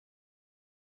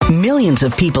Millions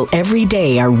of people every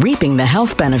day are reaping the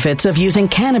health benefits of using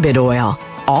cannabis oil,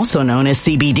 also known as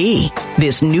CBD.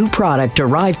 This new product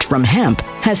derived from hemp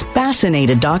has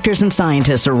fascinated doctors and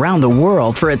scientists around the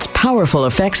world for its powerful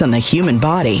effects on the human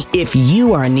body. If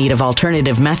you are in need of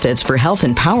alternative methods for health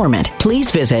empowerment, please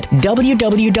visit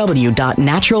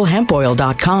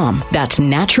www.naturalhempoil.com. That's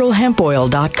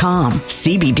naturalhempoil.com.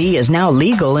 CBD is now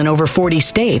legal in over 40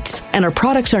 states, and our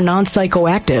products are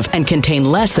non-psychoactive and contain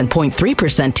less than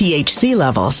 0.3% THC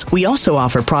levels. We also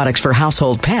offer products for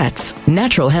household pets.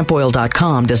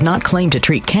 Naturalhempoil.com does not claim to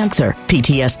treat cancer,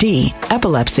 PTSD,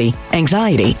 epilepsy,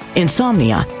 anxiety,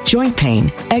 insomnia, joint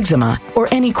pain, eczema, or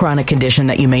any chronic condition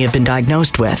that you may have been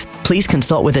diagnosed with. Please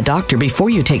consult with a doctor before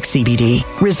you take CBD.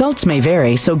 Results may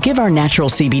vary, so give our natural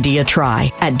CBD a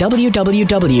try at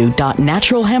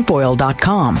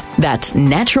www.naturalhempoil.com. That's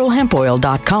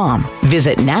naturalhempoil.com.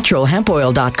 Visit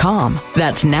naturalhempoil.com.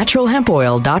 That's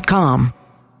naturalhempoil.com.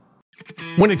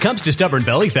 When it comes to stubborn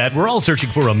belly fat, we're all searching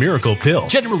for a miracle pill.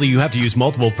 Generally, you have to use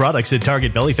multiple products that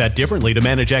target belly fat differently to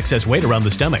manage excess weight around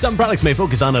the stomach. Some products may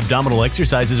focus on abdominal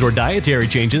exercises or dietary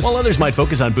changes, while others might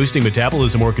focus on boosting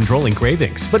metabolism or controlling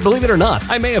cravings. But believe it or not,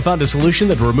 I may have found a solution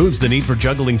that removes the need for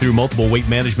juggling through multiple weight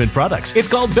management products. It's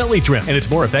called Belly Trim, and it's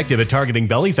more effective at targeting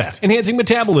belly fat, enhancing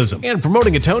metabolism, and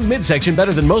promoting a toned midsection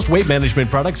better than most weight management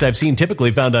products I've seen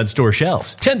typically found on store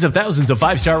shelves. Tens of thousands of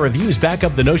 5-star reviews back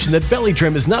up the notion that Belly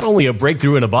Trim is not only a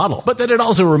breakthrough in a bottle, but that it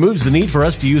also removes the need for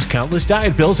us to use countless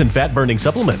diet pills and fat-burning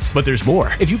supplements. But there's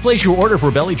more. If you place your order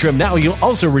for Belly Trim now, you'll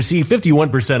also receive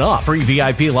 51% off, free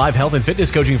VIP live health and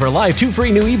fitness coaching for life, 2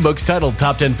 free new ebooks titled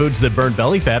Top 10 Foods That Burn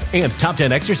Belly Fat and Top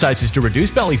 10 Exercises to Reduce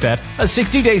Belly Fat, a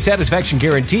 60-day satisfaction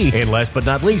guarantee, and last but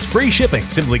not least, free shipping.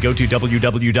 Simply go to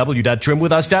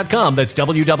www.trimwithus.com. That's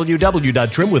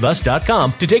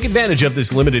www.trimwithus.com to take advantage of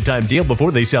this limited time deal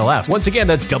before they sell out. Once again,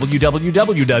 that's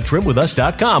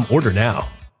www.trimwithus.com. Order now.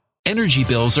 Energy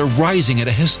bills are rising at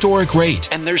a historic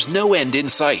rate, and there's no end in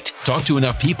sight. Talk to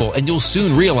enough people, and you'll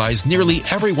soon realize nearly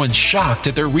everyone's shocked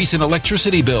at their recent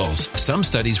electricity bills. Some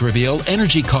studies reveal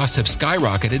energy costs have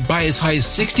skyrocketed by as high as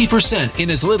 60%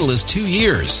 in as little as 2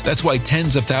 years. That's why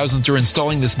tens of thousands are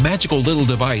installing this magical little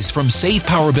device from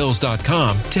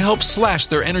SavePowerBills.com to help slash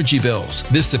their energy bills.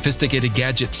 This sophisticated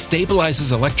gadget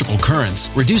stabilizes electrical currents,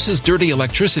 reduces dirty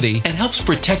electricity, and helps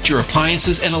protect your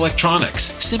appliances and electronics.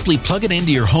 Simply plug it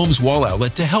into your home's wall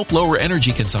outlet to help lower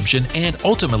energy consumption and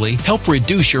ultimately help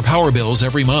reduce your power bills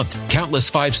every month.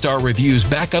 Countless 5-star reviews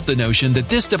back up the notion that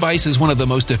this device is one of the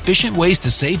most efficient ways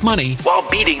to save money while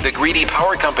beating the greedy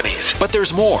power companies. But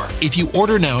there's more. If you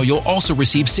order now, you'll also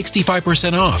receive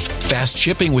 65% off, fast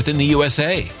shipping within the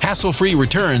USA, hassle-free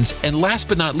returns, and last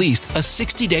but not least, a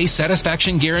 60-day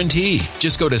satisfaction guarantee.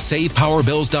 Just go to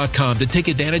SavePowerBills.com to take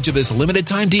advantage of this limited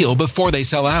time deal before they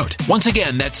sell out. Once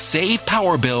again, that's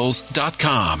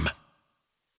SavePowerBills.com.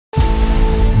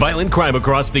 Violent crime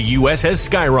across the U.S. has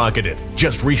skyrocketed.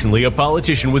 Just recently, a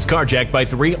politician was carjacked by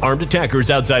 3 armed attackers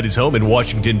outside his home in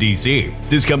Washington, D.C.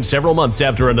 This comes several months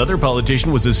after another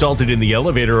politician was assaulted in the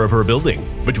elevator of her building.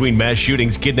 Between mass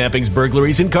shootings, kidnappings,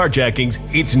 burglaries, and carjackings,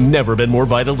 it's never been more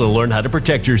vital to learn how to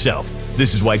protect yourself.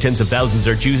 This is why tens of thousands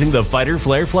are choosing the Fighter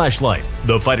Flare flashlight.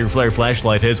 The Fighter Flare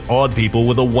flashlight has awed people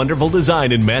with a wonderful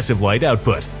design and massive light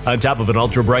output. On top of an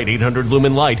ultra-bright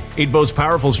 800-lumen light, it boasts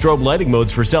powerful strobe lighting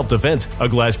modes for self-defense, a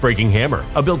glass-breaking hammer,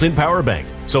 a built-in power bank,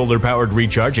 solar-powered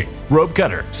recharging, rope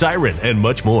cutter, siren, and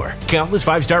much more. Countless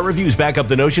 5-star reviews back up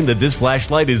the notion that this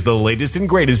flashlight is the latest and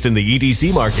greatest in the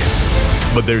EDC market.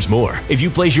 But there's more. If you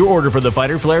place your order for the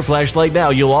Fighter Flare flashlight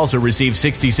now, you'll also receive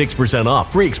 66%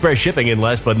 off, free express shipping, and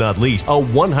last but not least, a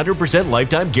 100%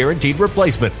 lifetime guaranteed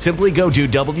replacement. Simply go to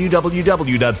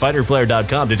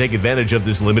www.fighterflare.com to take advantage of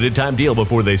this limited time deal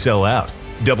before they sell out.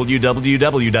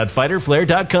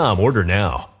 www.fighterflare.com. Order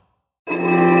now.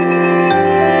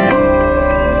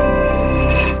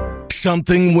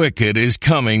 Something wicked is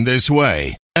coming this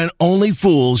way, and only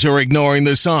fools are ignoring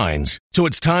the signs. So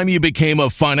it's time you became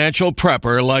a financial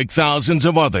prepper like thousands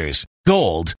of others.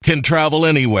 Gold can travel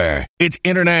anywhere. It's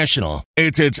international.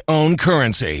 It's its own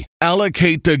currency.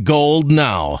 Allocate to gold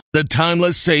now, the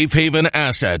timeless safe haven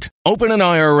asset. Open an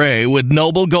IRA with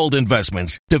Noble Gold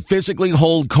Investments to physically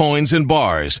hold coins and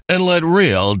bars and let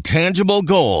real, tangible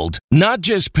gold, not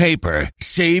just paper,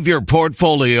 Save your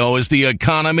portfolio as the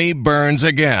economy burns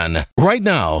again. Right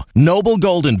now, Noble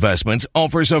Gold Investments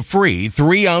offers a free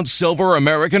 3-ounce silver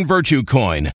American Virtue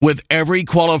coin with every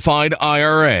qualified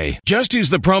IRA. Just use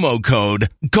the promo code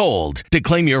GOLD to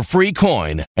claim your free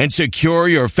coin and secure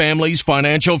your family's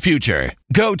financial future.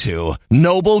 Go to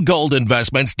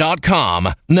noblegoldinvestments.com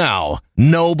now.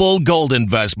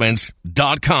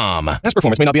 noblegoldinvestments.com. Past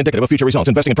performance may not be indicative of future results.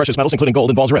 Investing in precious metals, including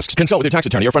gold, involves risks. Consult with your tax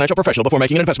attorney or financial professional before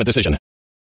making an investment decision.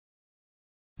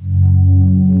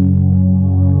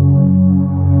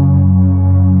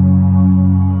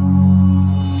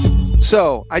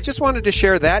 So, I just wanted to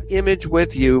share that image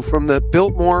with you from the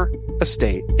Biltmore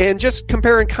estate and just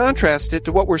compare and contrast it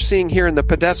to what we're seeing here in the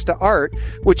Podesta art,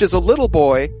 which is a little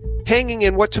boy hanging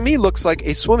in what to me looks like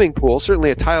a swimming pool, certainly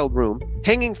a tiled room,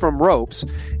 hanging from ropes.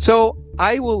 So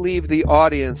I will leave the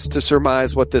audience to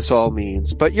surmise what this all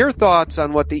means. But your thoughts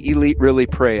on what the elite really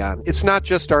prey on? It's not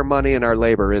just our money and our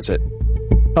labor, is it?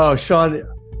 Oh, Sean,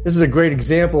 this is a great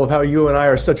example of how you and I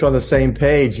are such on the same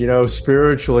page,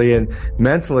 spiritually and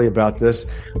mentally about this.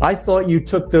 I thought you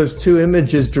took those two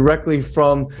images directly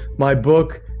from my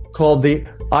book called The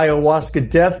Ayahuasca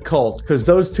Death Cult, because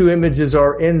those two images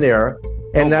are in there.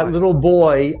 And that little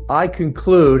boy, I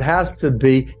conclude, has to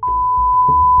be...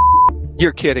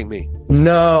 You're kidding me.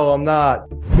 No, I'm not.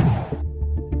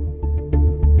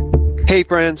 Hey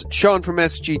friends, Sean from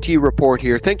SGT Report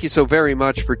here. Thank you so very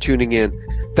much for tuning in.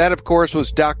 That, of course,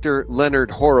 was Dr. Leonard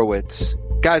Horowitz.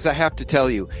 Guys, I have to tell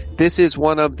you, this is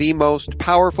one of the most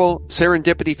powerful,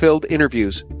 serendipity-filled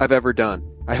interviews I've ever done.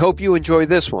 I hope you enjoy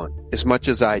this one as much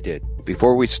as I did.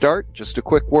 Before we start, just a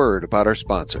quick word about our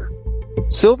sponsor.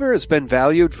 Silver has been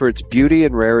valued for its beauty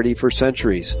and rarity for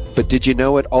centuries, but did you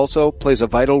know it also plays a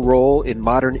vital role in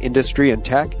modern industry and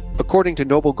tech? According to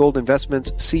Noble Gold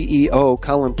Investments CEO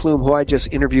Colin Plume, who I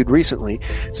just interviewed recently,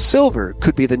 silver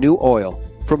could be the new oil.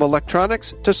 From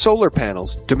electronics to solar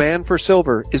panels, demand for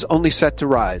silver is only set to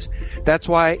rise. That's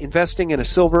why investing in a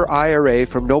silver IRA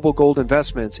from Noble Gold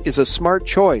Investments is a smart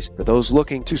choice for those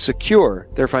looking to secure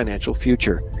their financial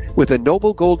future. With a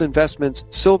Noble Gold Investments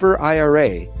Silver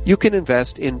IRA, you can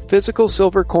invest in physical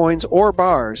silver coins or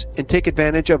bars and take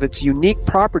advantage of its unique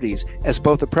properties as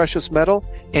both a precious metal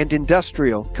and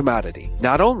industrial commodity.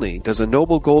 Not only does a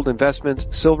Noble Gold Investments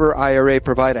Silver IRA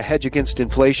provide a hedge against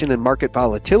inflation and market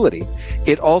volatility,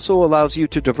 it also allows you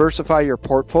to diversify your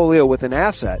portfolio with an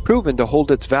asset proven to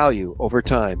hold its value over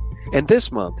time. And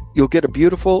this month, you'll get a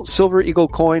beautiful Silver Eagle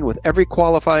coin with every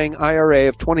qualifying IRA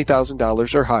of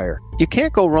 $20,000 or higher. You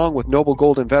can't go wrong with Noble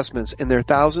Gold Investments and their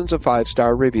thousands of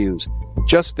 5-star reviews.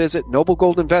 Just visit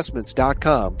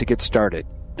noblegoldinvestments.com to get started.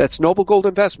 That's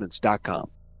noblegoldinvestments.com.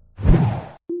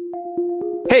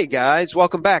 Hey guys,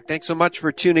 welcome back. Thanks so much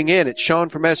for tuning in. It's Sean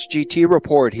from SGT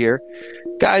Report here.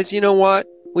 Guys, you know what?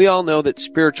 We all know that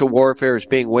spiritual warfare is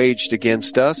being waged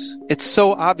against us. It's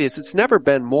so obvious. It's never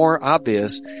been more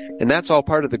obvious. And that's all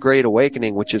part of the Great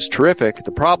Awakening, which is terrific.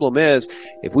 The problem is,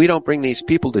 if we don't bring these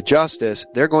people to justice,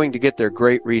 they're going to get their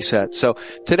great reset. So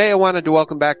today I wanted to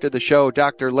welcome back to the show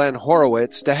Dr. Len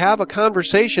Horowitz to have a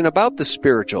conversation about the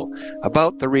spiritual,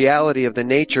 about the reality of the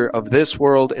nature of this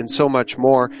world and so much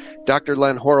more. Dr.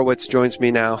 Len Horowitz joins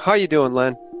me now. How you doing,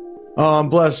 Len? Oh, I'm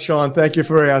blessed, Sean. Thank you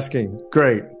for asking.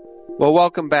 Great. Well,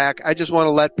 welcome back. I just want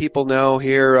to let people know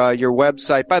here, your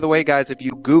website. By the way, guys, if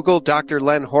you Google Dr.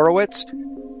 Len Horowitz,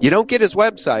 you don't get his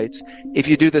websites. If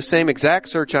you do the same exact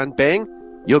search on Bing,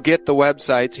 you'll get the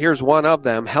websites. Here's one of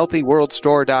them,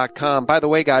 healthyworldstore.com. By the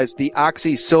way, guys, the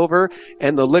Oxy Silver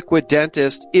and the Liquid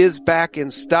Dentist is back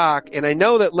in stock. And I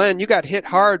know that, Len, you got hit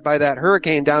hard by that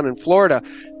hurricane down in Florida.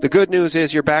 The good news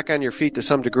is you're back on your feet to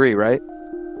some degree, right?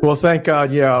 Well, thank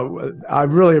God. Yeah, I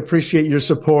really appreciate your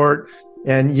support.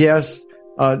 And yes,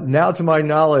 now to my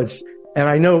knowledge, and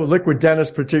I know Liquid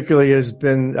Dentist particularly has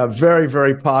been very,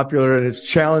 very popular, and it's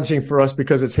challenging for us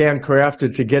because it's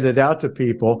handcrafted to get it out to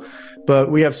people.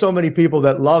 But we have so many people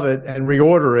that love it and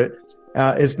reorder it.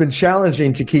 It's been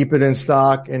challenging to keep it in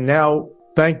stock. And now,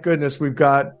 thank goodness, we've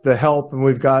got the help and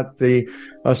we've got the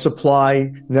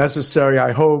supply necessary,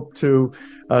 I hope, to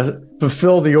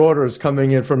fulfill the orders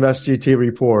coming in from SGT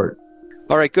Report.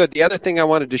 All right, good. The other thing I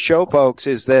wanted to show folks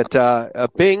is that a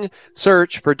Bing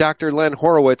search for Dr. Len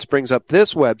Horowitz brings up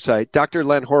this website,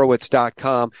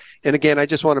 drlenhorowitz.com. And again, I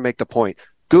just want to make the point.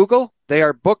 Google, they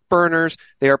are book burners.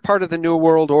 They are part of the New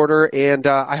World Order. And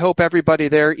I hope everybody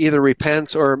there either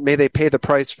repents or may they pay the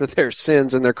price for their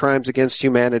sins and their crimes against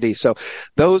humanity. So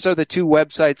those are the two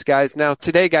websites, guys. Now,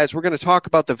 today, guys, we're going to talk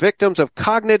about the victims of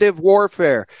cognitive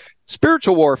warfare.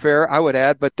 Spiritual warfare, I would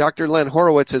add, but Dr. Len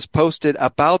Horowitz has posted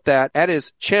about that at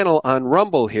his channel on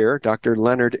Rumble here, Dr.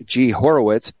 Leonard G.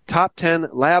 Horowitz, Top 10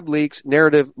 Lab Leaks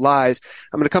Narrative Lies.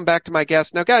 I'm going to come back to my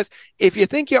guest. Now, guys, if you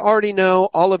think you already know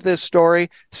all of this story,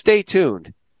 stay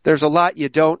tuned. There's a lot you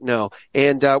don't know,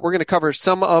 and we're going to cover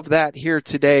some of that here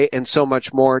today and so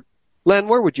much more. Len,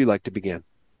 where would you like to begin?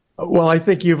 Well, I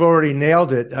think you've already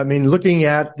nailed it. I mean, looking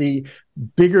at the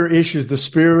bigger issues, the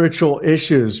spiritual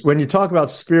issues, when you talk about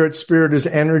spirit, spirit is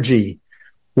energy.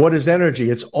 What is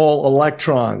energy? It's all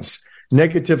electrons,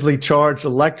 negatively charged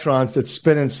electrons that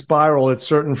spin and spiral at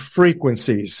certain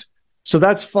frequencies. So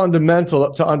that's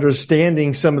fundamental to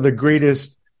understanding some of the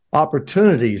greatest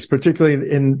opportunities,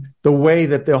 particularly in the way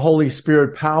that the Holy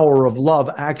Spirit power of love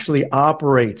actually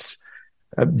operates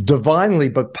divinely,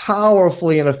 but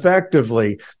powerfully and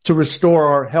effectively to restore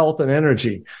our health and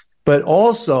energy. But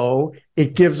also,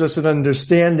 it gives us an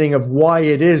understanding of why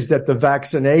it is that the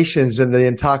vaccinations and the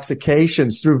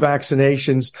intoxications through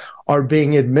vaccinations are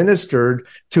being administered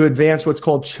to advance what's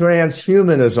called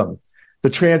transhumanism, the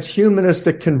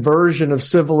transhumanistic conversion of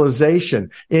civilization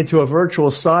into a virtual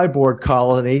cyborg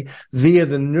colony via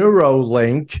the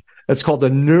Neuralink. That's called the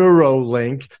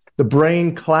Neuralink, the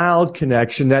brain cloud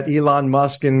connection that Elon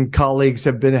Musk and colleagues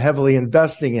have been heavily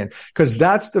investing in, because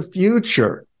that's the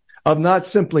future of not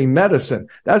simply medicine.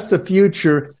 That's the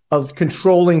future of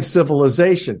controlling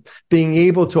civilization, being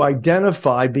able to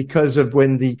identify, because of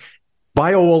when the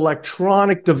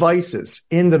bioelectronic devices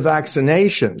in the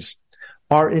vaccinations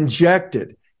are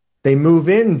injected, they move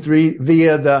in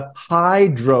via the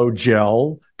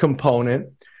hydrogel component.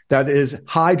 That is,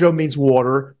 hydro means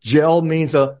water, gel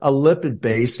means a lipid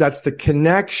base. That's the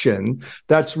connection.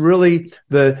 That's really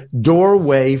the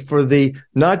doorway for the,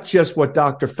 not just what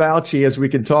Dr. Fauci, as we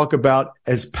can talk about,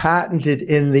 has patented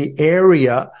in the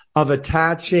area of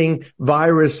attaching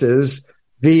viruses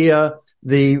via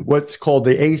the, what's called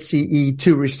the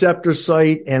ACE2 receptor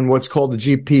site and what's called the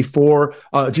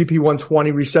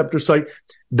GP120 receptor site.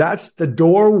 That's the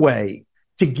doorway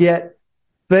to get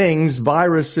things,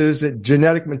 viruses,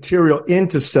 genetic material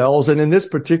into cells. And in this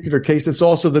particular case, it's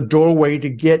also the doorway to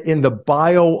get in the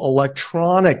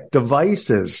bioelectronic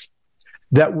devices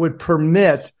that would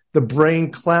permit the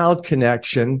brain cloud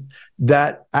connection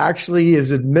that actually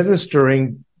is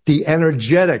administering the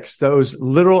energetics, those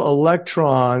little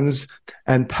electrons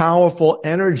and powerful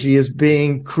energy is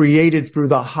being created through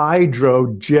the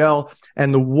hydrogel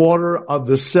and the water of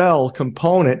the cell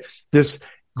component, this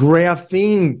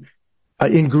graphene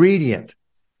ingredient.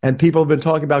 And people have been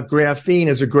talking about graphene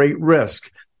as a great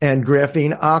risk and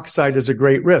graphene oxide is a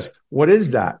great risk. What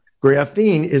is that?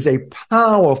 Graphene is a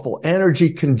powerful energy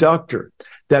conductor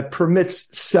that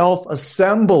permits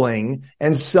self-assembling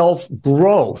and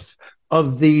self-growth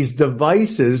of these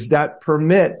devices that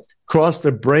permit cross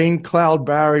the brain cloud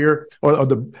barrier or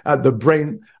the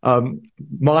brain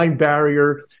mind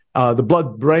barrier, the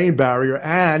blood brain barrier,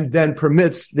 and then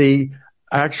permits the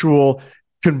actual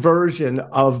conversion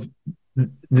of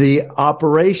the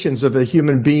operations of the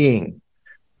human being,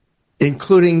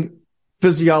 including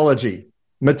physiology,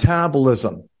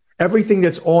 metabolism, everything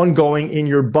that's ongoing in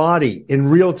your body in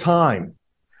real time,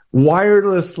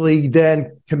 wirelessly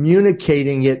then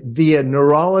communicating it via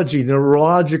neurology,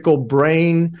 neurological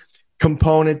brain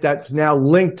component that's now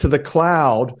linked to the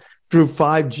cloud through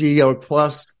 5G or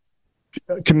plus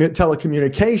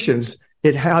telecommunications.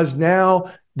 It has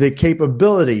now the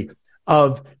capability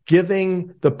of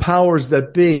giving the powers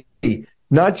that be,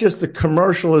 not just the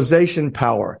commercialization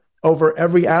power over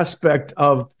every aspect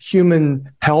of human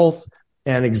health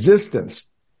and existence,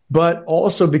 but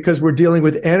also because we're dealing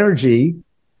with energy,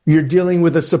 you're dealing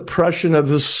with a suppression of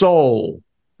the soul,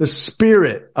 the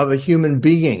spirit of a human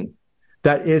being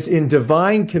that is in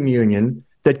divine communion,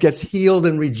 that gets healed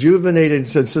and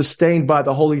rejuvenated and sustained by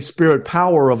the Holy Spirit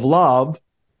power of love,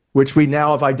 which we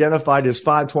now have identified as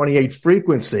 528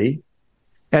 frequency.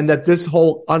 And that this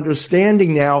whole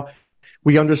understanding now,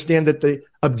 we understand that the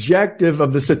objective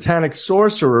of the satanic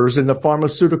sorcerers in the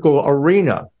pharmaceutical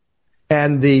arena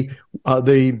and the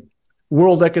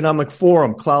World Economic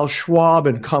Forum, Klaus Schwab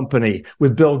and company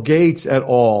with Bill Gates et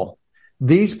al.,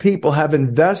 these people have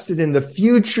invested in the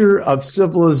future of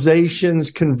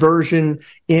civilization's conversion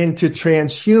into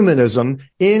transhumanism,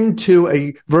 into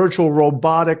a virtual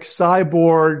robotic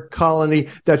cyborg colony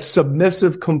that's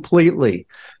submissive completely,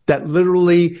 that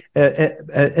literally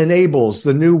enables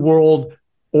the new world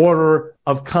order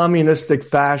of communistic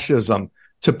fascism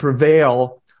to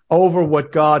prevail over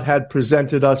what God had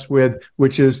presented us with,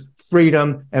 which is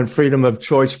freedom and freedom of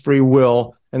choice, free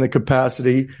will, and the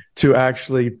capacity to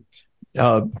actually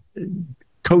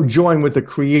co-join with the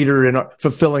Creator in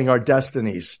fulfilling our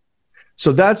destinies.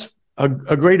 So that's a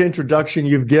great introduction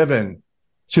you've given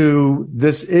to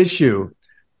this issue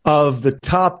of the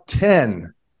top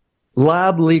 10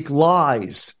 lab leak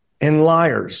lies and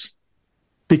liars.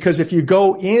 Because if you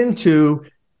go into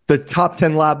the top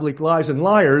 10 lab leak lies and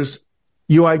liars,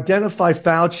 you identify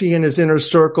Fauci and his inner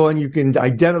circle, and you can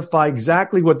identify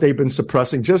exactly what they've been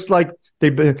suppressing, just like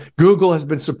Google has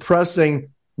been suppressing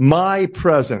my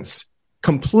presence,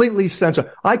 completely censored.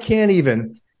 I can't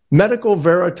even,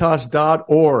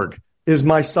 medicalveritas.org is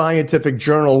my scientific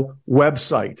journal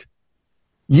website.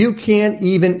 You can't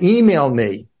even email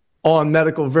me on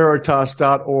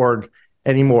medicalveritas.org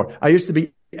anymore. I used to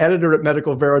be editor at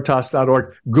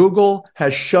medicalveritas.org. Google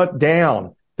has shut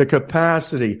down the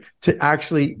capacity to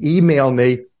actually email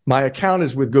me. My account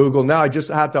is with Google. Now I just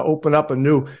have to open up a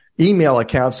new email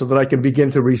account so that I can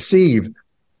begin to receive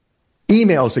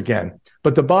emails again.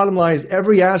 But the bottom line is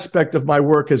every aspect of my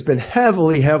work has been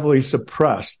heavily, heavily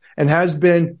suppressed and has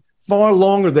been far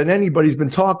longer than anybody's been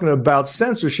talking about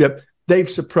censorship. They've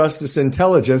suppressed this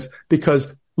intelligence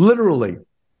because literally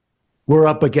we're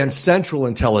up against central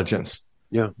intelligence.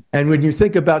 Yeah. And when you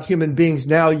think about human beings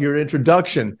now, your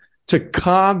introduction to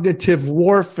cognitive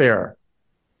warfare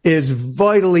is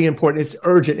vitally important. It's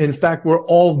urgent. In fact, we're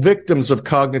all victims of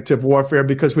cognitive warfare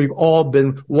because we've all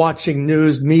been watching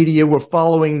news media. We're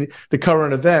following the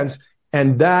current events,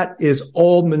 and that is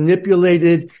all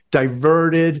manipulated,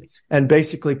 diverted, and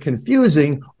basically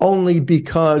confusing only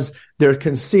because they're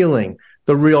concealing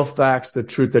the real facts, the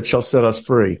truth that shall set us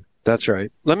free. That's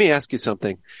right. Let me ask you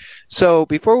something. So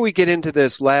before we get into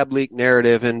this lab leak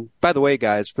narrative, and by the way,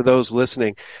 guys, for those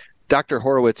listening, Dr.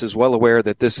 Horowitz is well aware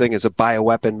that this thing is a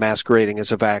bioweapon masquerading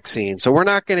as a vaccine. So we're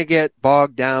not going to get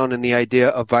bogged down in the idea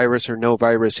of virus or no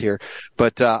virus here.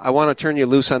 But I want to turn you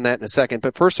loose on that in a second.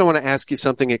 But first, I want to ask you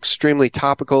something extremely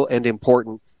topical and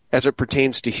important as it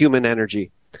pertains to human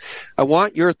energy. I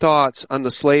want your thoughts on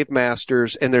the slave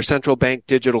masters and their central bank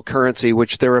digital currency,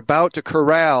 which they're about to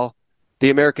corral the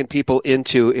American people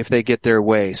into if they get their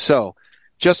way. So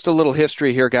just a little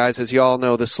history here, guys. As you all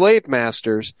know, the slave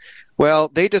masters, well,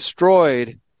 they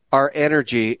destroyed our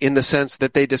energy in the sense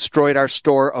that they destroyed our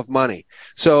store of money.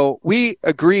 So we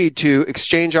agreed to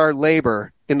exchange our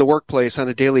labor in the workplace on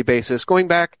a daily basis, going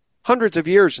back hundreds of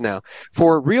years now,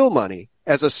 for real money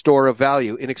as a store of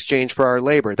value in exchange for our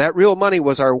labor. That real money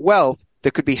was our wealth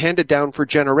that could be handed down for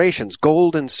generations,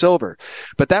 gold and silver.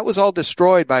 But that was all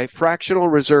destroyed by fractional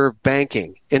reserve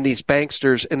banking in these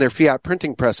banksters and their fiat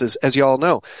printing presses, as you all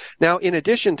know. Now, in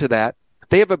addition to that,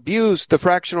 they have abused the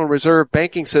fractional reserve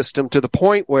banking system to the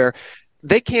point where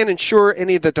they can't insure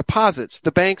any of the deposits.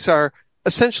 The banks are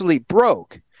essentially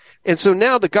broke. And so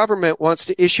now the government wants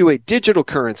to issue a digital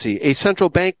currency, a central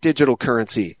bank digital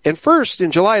currency. And first,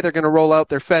 in July, they're going to roll out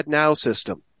their FedNow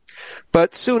system.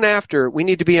 But soon after, we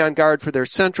need to be on guard for their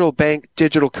central bank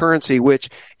digital currency, which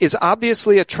is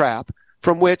obviously a trap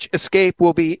from which escape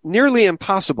will be nearly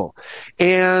impossible.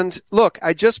 And look,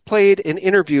 I just played an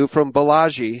interview from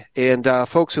Balaji, and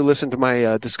folks who listened to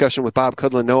my discussion with Bob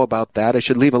Kudlin know about that. I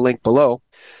should leave a link below.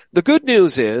 The good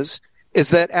news is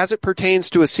that as it pertains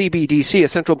to a CBDC, a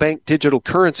central bank digital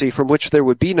currency from which there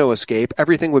would be no escape,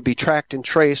 everything would be tracked and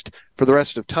traced for the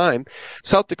rest of time.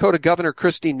 South Dakota Governor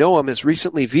Kristi Noem has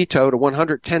recently vetoed a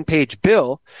 110-page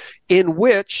bill in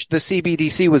which the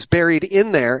CBDC was buried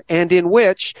in there, and in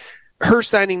which her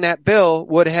signing that bill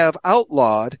would have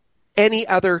outlawed any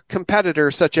other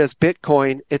competitor such as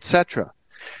Bitcoin, etc.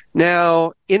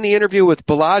 Now, in the interview with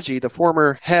Balaji, the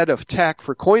former head of tech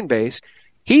for Coinbase,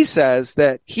 he says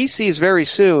that he sees very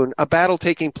soon a battle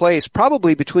taking place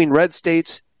probably between red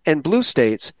states and blue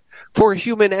states for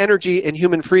human energy and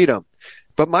human freedom.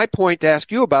 But my point to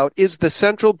ask you about is the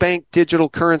central bank digital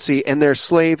currency and their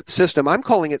slave system. I'm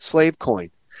calling it slave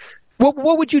coin.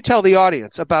 What would you tell the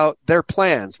audience about their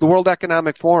plans, the World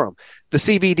Economic Forum, the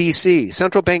CBDC,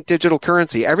 central bank digital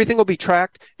currency? Everything will be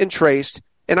tracked and traced,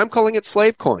 and I'm calling it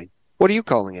slave coin. What are you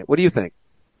calling it? What do you think?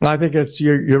 I think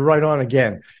you're right on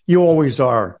again. You always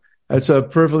are. It's a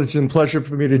privilege and pleasure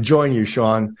for me to join you,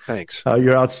 Sean. Thanks.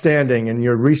 You're outstanding in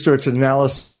your research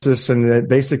analysis and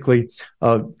basically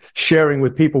sharing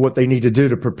with people what they need to do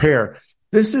to prepare.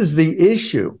 This is the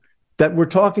issue that we're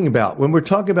talking about. When we're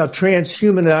talking about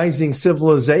transhumanizing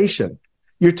civilization,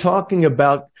 you're talking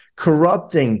about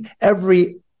corrupting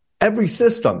every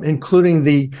system, including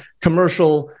the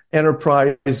commercial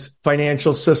enterprise,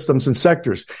 financial systems and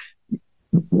sectors.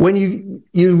 When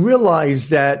you realize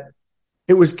that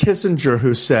it was Kissinger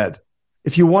who said,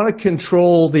 if you want to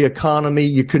control the economy,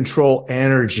 you control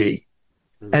energy.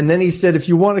 And then he said, if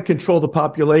you want to control the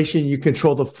population, you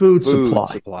control the food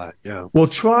supply. Yeah. Well,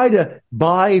 try to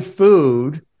buy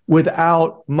food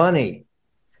without money.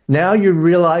 Now you're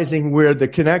realizing where the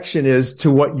connection is to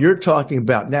what you're talking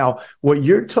about. Now, what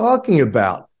you're talking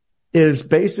about is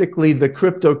basically the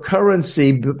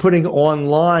cryptocurrency putting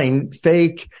online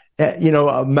fake,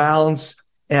 amounts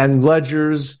and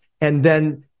ledgers, and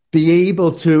then be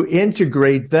able to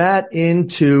integrate that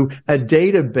into a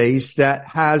database that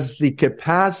has the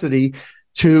capacity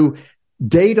to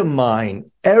data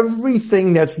mine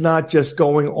everything that's not just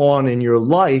going on in your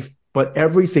life, but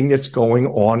everything that's going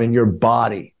on in your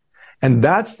body. And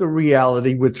that's the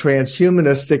reality with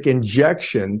transhumanistic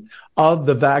injection of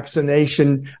the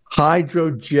vaccination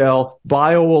hydrogel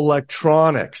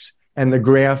bioelectronics and the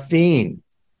graphene.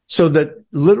 So that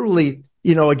literally,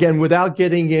 again, without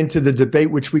getting into the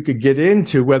debate, which we could get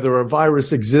into, whether a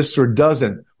virus exists or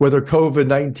doesn't, whether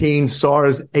COVID-19,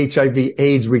 SARS, HIV,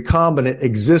 AIDS recombinant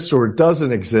exists or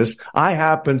doesn't exist, I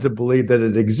happen to believe that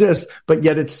it exists, but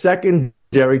yet it's secondary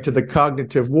to the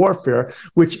cognitive warfare,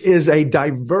 which is a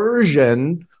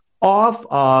diversion off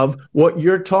of what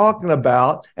you're talking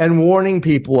about and warning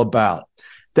people about.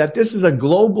 That this is a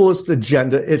globalist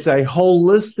agenda. It's a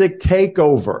holistic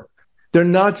takeover. They're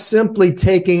not simply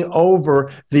taking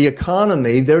over the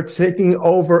economy. They're taking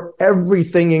over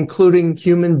everything, including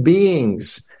human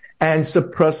beings, and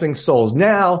suppressing souls.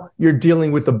 Now you're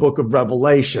dealing with the book of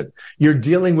Revelation. You're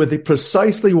dealing with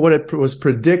precisely what it was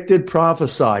predicted,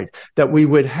 prophesied, that we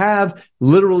would have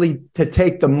literally to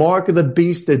take the mark of the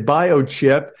beast, the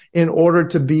biochip, in order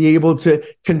to be able to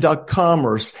conduct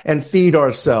commerce and feed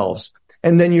ourselves.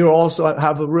 And then you also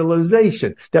have the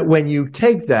realization that when you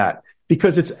take that,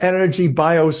 because its energy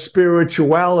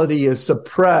biospirituality is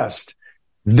suppressed,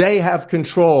 they have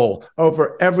control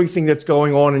over everything that's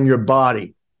going on in your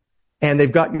body. And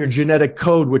they've got your genetic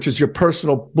code, which is your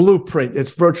personal blueprint. It's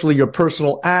virtually your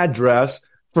personal address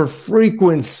for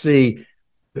frequency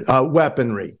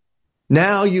weaponry.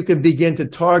 Now you can begin to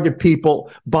target people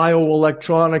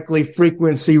bioelectronically,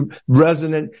 frequency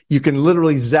resonant. You can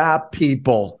literally zap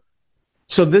people.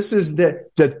 So this is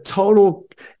the total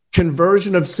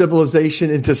conversion of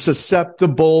civilization into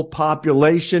susceptible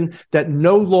population that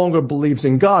no longer believes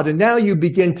in God. And now you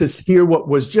begin to hear what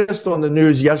was just on the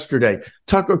news yesterday.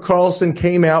 Tucker Carlson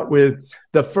came out with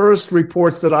the first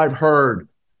reports that I've heard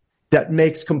that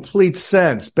makes complete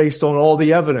sense based on all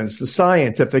the evidence, the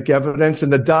scientific evidence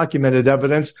and the documented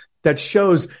evidence that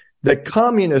shows the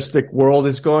communistic world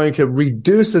is going to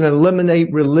reduce and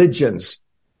eliminate religions,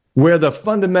 where the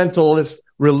fundamentalist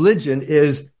religion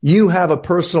is you have a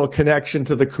personal connection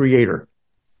to the Creator.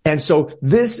 And so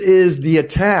this is the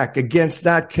attack against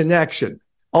that connection.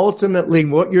 Ultimately,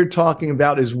 what you're talking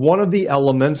about is one of the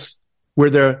elements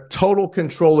where their total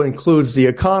control includes the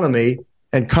economy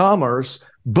and commerce,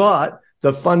 but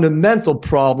the fundamental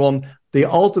problem, the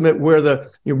ultimate where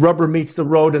the rubber meets the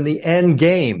road and the end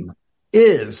game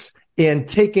is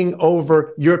taking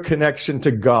over your connection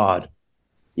to God.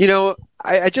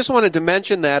 I just wanted to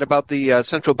mention that about the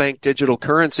central bank digital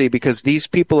currency, because these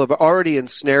people have already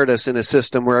ensnared us in a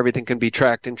system where everything can be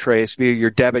tracked and traced via your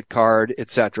debit card,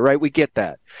 etc. Right? We get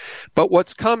that. But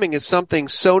what's coming is something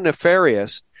so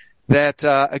nefarious that,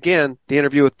 again, the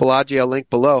interview with Balaji, I'll link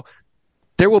below,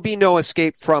 there will be no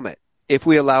escape from it if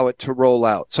we allow it to roll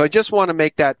out. So I just want to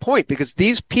make that point, because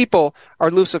these people are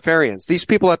Luciferians. These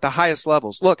people at the highest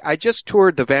levels. Look, I just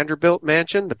toured the Vanderbilt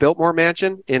mansion, the Biltmore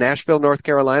mansion in Asheville, North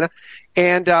Carolina,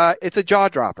 and it's a jaw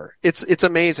dropper. It's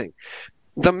amazing.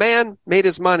 The man made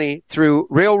his money through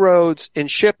railroads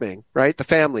and shipping, right? The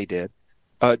family did.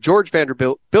 George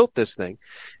Vanderbilt built this thing.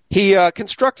 He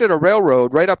constructed a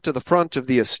railroad right up to the front of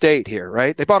the estate here,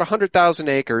 right? They bought 100,000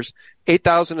 acres.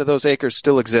 8,000 of those acres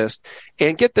still exist.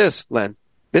 And get this, Len,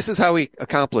 this is how he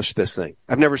accomplished this thing.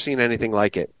 I've never seen anything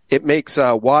like it. It makes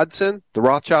Wadson, the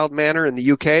Rothschild Manor in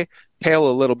the UK, pale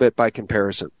a little bit by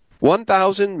comparison.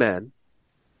 1,000 men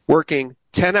working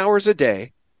 10 hours a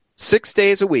day, 6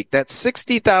 days a week. That's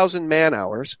 60,000 man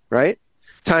hours, right?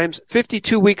 Times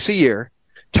 52 weeks a year.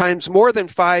 Times more than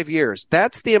 5 years.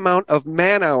 That's the amount of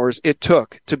man hours it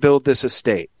took to build this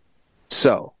estate.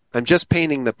 So I'm just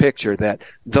painting the picture that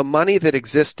the money that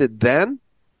existed then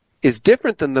is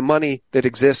different than the money that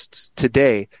exists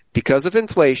today because of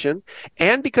inflation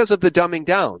and because of the dumbing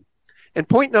down. And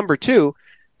point number two,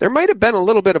 there might have been a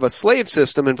little bit of a slave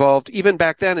system involved even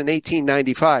back then in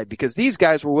 1895, because these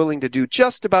guys were willing to do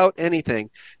just about anything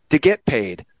to get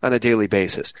paid on a daily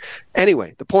basis.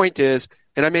 Anyway, the point is,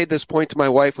 and I made this point to my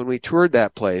wife when we toured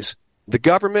that place, the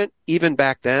government, even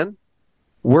back then,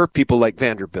 were people like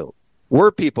Vanderbilt,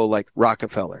 were people like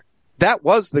Rockefeller. That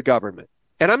was the government.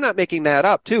 And I'm not making that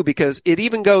up, too, because it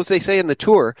even goes, they say in the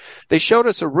tour, they showed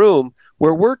us a room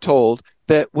where we're told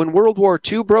that when World War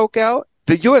II broke out,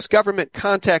 the U.S. government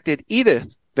contacted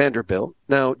Edith Vanderbilt.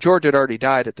 Now, George had already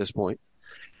died at this point.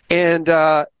 And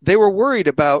they were worried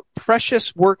about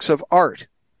precious works of art.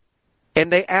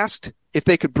 And they asked if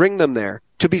they could bring them there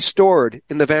to be stored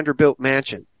in the Vanderbilt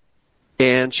mansion.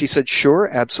 And she said, sure,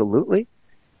 absolutely.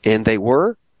 And they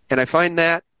were. And I find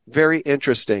that very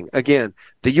interesting. Again,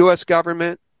 the U.S.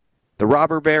 government, the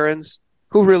robber barons,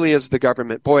 who really is the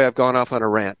government? Boy, I've gone off on a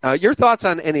rant. Your thoughts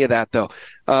on any of that, though?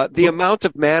 The amount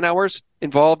of man hours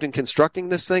involved in constructing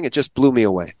this thing, it just blew me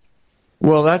away.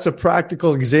 Well, that's a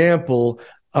practical example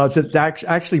that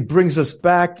actually brings us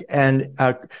back and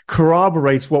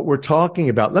corroborates what we're talking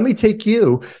about. Let me take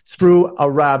you through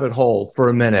a rabbit hole for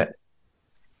a minute.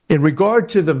 In regard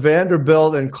to the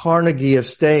Vanderbilt and Carnegie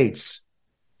estates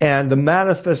and the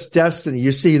manifest destiny,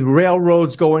 you see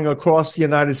railroads going across the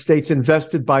United States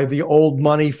invested by the old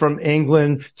money from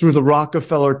England through the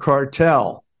Rockefeller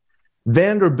cartel.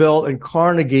 Vanderbilt and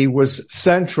Carnegie was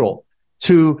central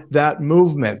to that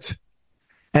movement.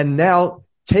 And now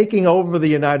taking over the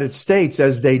United States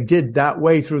as they did that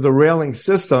way through the railing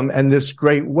system and this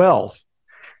great wealth,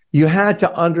 you had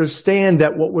to understand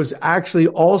that what was actually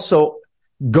also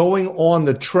going on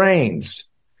the trains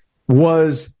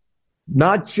was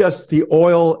not just the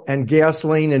oil and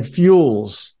gasoline and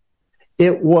fuels.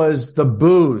 It was the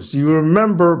booze. You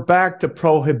remember back to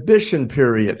Prohibition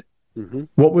period. Mm-hmm.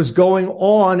 What was going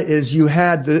on is you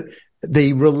had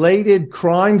the related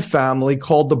crime family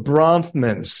called the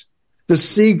Bronfmans. The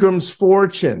Seagram's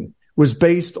fortune was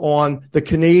based on the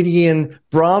Canadian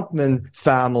Bronfman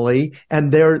family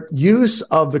and their use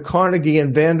of the Carnegie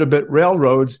and Vanderbilt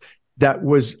railroads that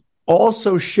was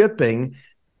also shipping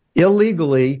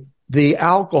illegally the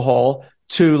alcohol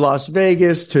to Las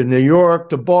Vegas, to New York,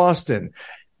 to Boston.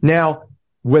 Now,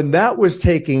 when that was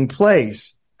taking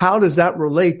place, how does that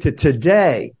relate to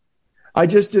today? I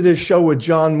just did a show with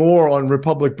John Moore on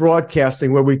Republic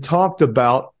Broadcasting where we talked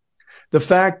about the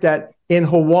fact that in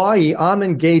Hawaii, I'm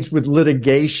engaged with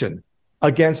litigation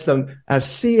against a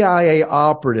CIA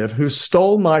operative who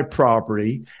stole my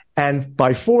property and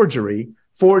by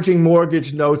forging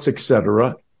mortgage notes,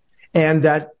 etc., and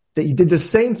that he did the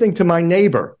same thing to my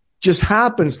neighbor. Just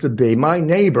happens to be my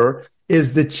neighbor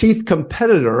is the chief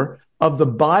competitor of the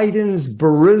Biden's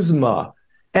Burisma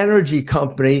energy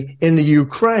company in the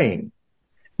Ukraine.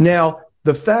 Now,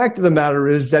 the fact of the matter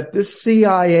is that this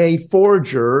CIA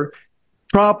forger,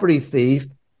 property thief,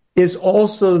 is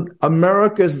also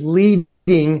America's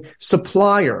leading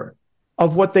supplier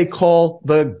of what they call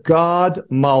the God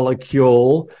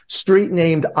molecule, street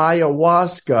named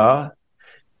ayahuasca,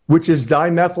 which is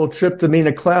dimethyltryptamine,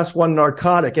 a class 1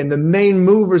 narcotic. And the main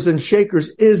movers and shakers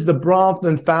is the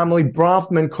Bronfman family,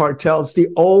 Bronfman cartel. It's the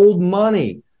old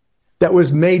money that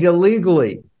was made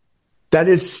illegally that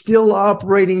is still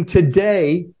operating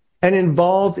today and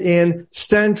involved in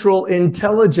central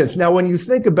intelligence. Now, when you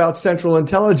think about central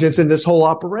intelligence in this whole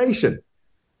operation,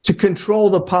 to control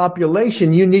the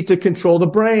population, you need to control the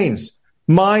brains.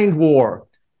 Mind war,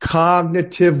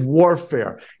 cognitive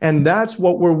warfare. And that's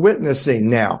what we're witnessing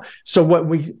now. So what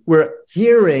we're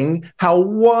hearing, how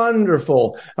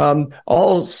wonderful,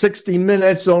 all 60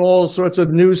 Minutes on all sorts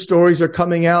of news stories are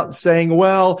coming out saying,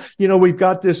 well, we've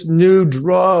got this new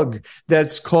drug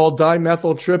that's called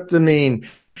dimethyltryptamine.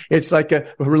 It's like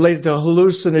related to a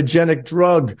hallucinogenic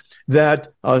drug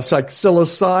that it's like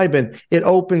psilocybin. It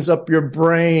opens up your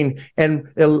brain and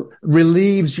it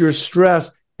relieves your stress.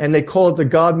 And they call it the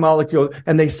God molecule.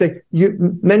 And they say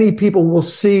many people will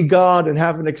see God and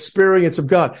have an experience of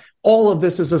God. All of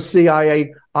this is a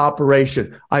CIA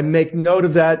operation. I make note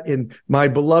of that in my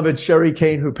beloved Sherry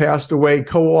Kane, who passed away,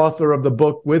 co-author of the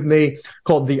book with me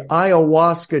called The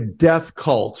Ayahuasca Death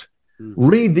Cult.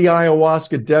 Read The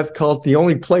Ayahuasca Death Cult. The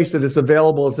only place that it's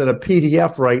available is in a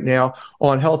PDF right now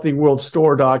on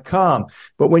healthyworldstore.com.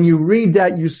 But when you read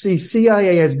that, you see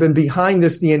CIA has been behind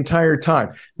this the entire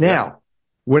time. Now,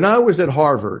 when I was at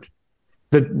Harvard,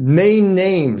 the main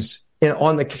names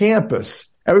on the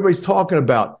campus, everybody's talking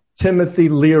about Timothy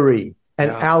Leary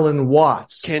and Alan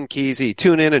Watts. Ken Kesey,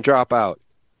 tune in and drop out.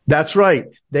 That's right.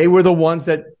 They were the ones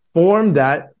that formed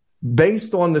that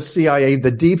based on the CIA,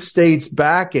 the deep state's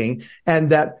backing,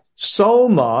 and that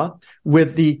Soma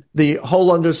with the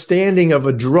whole understanding of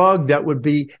a drug that would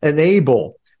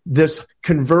enable this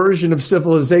conversion of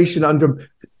civilization under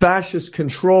fascist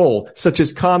control, such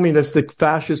as communistic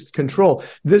fascist control.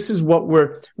 This is what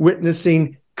we're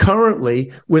witnessing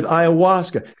currently with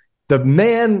ayahuasca. The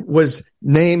man was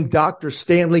named Dr.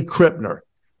 Stanley Krippner.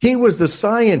 He was the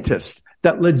scientist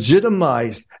that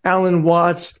legitimized Alan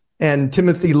Watts and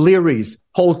Timothy Leary's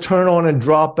whole turn on and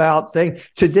drop out thing.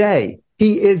 Today,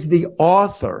 he is the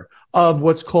author of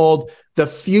what's called The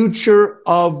Future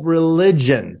of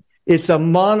Religion. It's a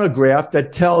monograph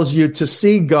that tells you to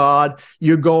see God,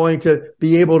 you're going to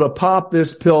be able to pop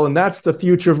this pill, and that's the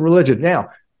future of religion. Now,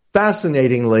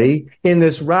 fascinatingly, in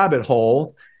this rabbit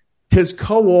hole, his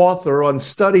co-author on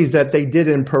studies that they did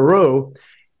in Peru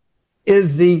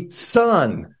is the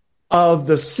son of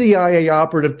the CIA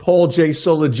operative Paul J.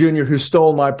 Sola Jr., who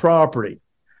stole my property.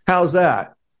 How's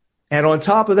that? And on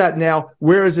top of that, now,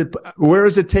 where is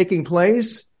it taking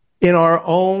place? In our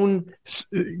own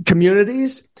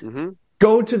communities? Mm-hmm.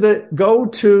 Go to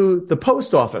the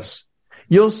post office.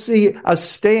 You'll see a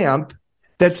stamp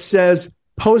that says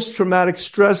post-traumatic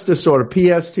stress disorder,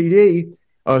 PSTD,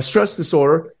 stress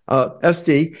disorder,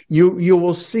 SD. You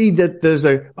will see that there's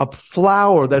a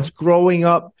flower that's growing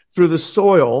up through the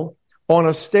soil on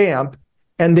a stamp,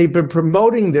 and they've been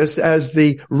promoting this as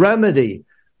the remedy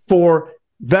for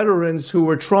veterans who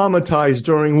were traumatized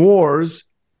during wars.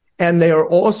 And they are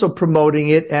also promoting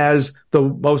it as the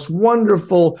most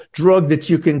wonderful drug that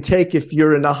you can take if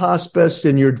you're in a hospice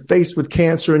and you're faced with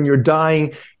cancer and you're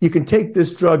dying. You can take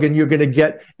this drug and you're going to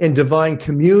get in divine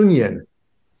communion.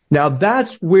 Now,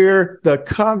 that's where the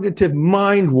cognitive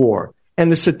mind war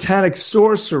and the satanic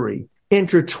sorcery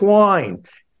intertwine.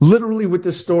 Literally with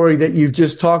the story that you've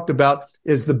just talked about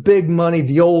is the big money,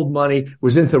 the old money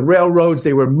was into railroads.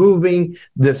 They were moving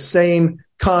the same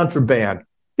contraband.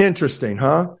 Interesting,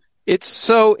 huh? It's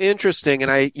so interesting.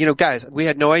 And guys, we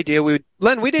had no idea we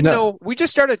didn't know. We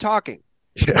just started talking,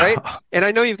 right? And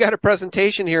I know you've got a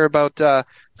presentation here about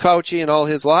Fauci and all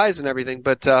his lies and everything,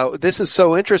 but this is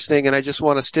so interesting. And I just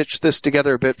want to stitch this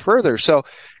together a bit further. So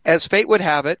as fate would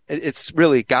have it, it's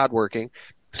really God working,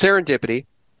 serendipity.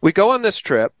 We go on this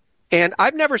trip, and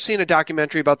I've never seen a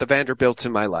documentary about the Vanderbilts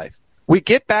in my life. We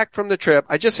get back from the trip.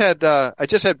 I just had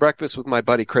breakfast with my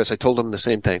buddy Chris. I told him the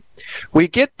same thing. We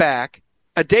get back.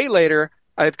 A day later,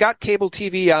 I've got cable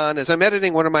TV on as I'm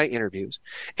editing one of my interviews.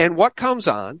 And what comes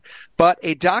on but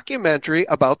a documentary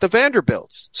about the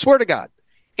Vanderbilts? Swear to God.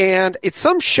 And it's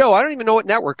some show. I don't even know what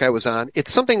network I was on.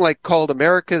 It's something like called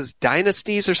America's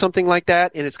Dynasties or something like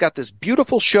that. And it's got this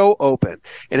beautiful show open.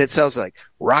 And it sounds like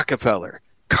Rockefeller,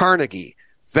 Carnegie,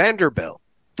 Vanderbilt,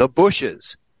 the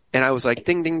Bushes. And I was like,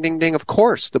 ding, ding, ding, ding. Of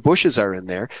course, the Bushes are in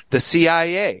there. The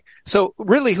CIA. So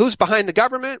really, who's behind the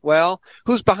government? Well,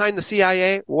 who's behind the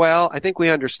CIA? Well, I think we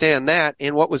understand that.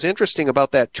 And what was interesting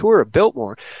about that tour of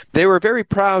Biltmore, they were very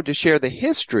proud to share the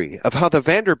history of how the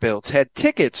Vanderbilts had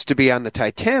tickets to be on the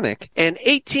Titanic. And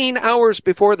 18 hours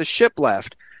before the ship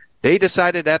left, they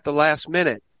decided at the last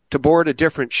minute to board a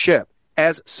different ship,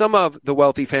 as some of the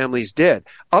wealthy families did.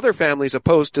 Other families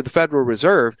opposed to the Federal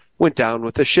Reserve went down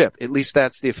with the ship. At least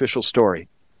that's the official story.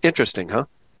 Interesting, huh?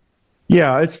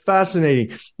 Yeah, it's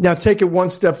fascinating. Now, take it one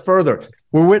step further.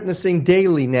 We're witnessing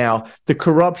daily now the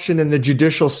corruption in the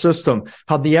judicial system,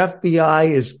 how the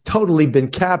FBI has totally been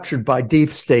captured by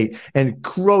deep state and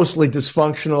grossly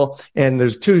dysfunctional, and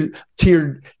there's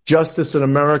two-tiered justice in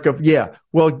America. Yeah,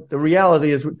 well, the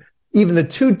reality is even the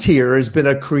two-tier has been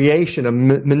a creation, a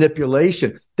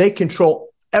manipulation. They control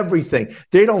everything.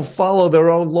 They don't follow their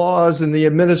own laws and the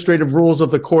administrative rules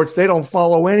of the courts. They don't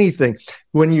follow anything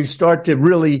when you start to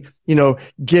really,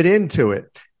 get into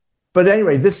it. But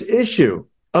anyway, this issue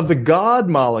of the God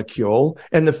molecule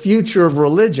and the future of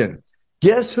religion,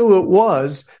 guess who it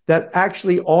was that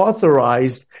actually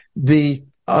authorized the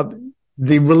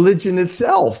religion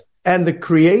itself and the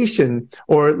creation,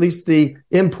 or at least the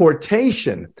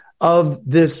importation of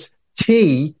this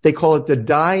tea. They call it the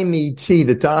Daime tea,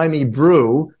 the Daime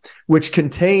brew, which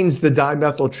contains the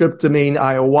dimethyltryptamine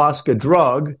ayahuasca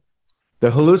drug,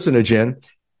 the hallucinogen.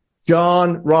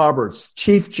 John Roberts,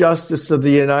 Chief Justice of the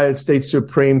United States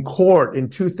Supreme Court in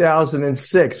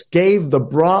 2006, gave the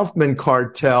Bronfman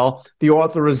cartel the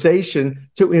authorization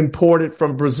to import it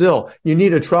from Brazil. You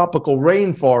need a tropical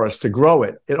rainforest to grow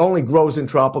it. It only grows in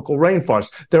tropical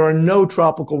rainforests. There are no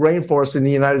tropical rainforests in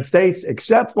the United States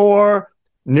except for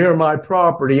near my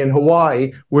property in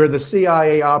Hawaii, where the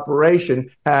CIA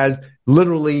operation has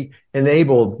literally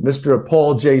enabled Mr.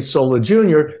 Paul J. Sola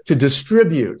Jr. to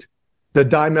distribute the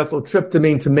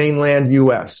dimethyltryptamine to mainland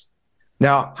U.S.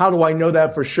 Now, how do I know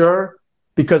that for sure?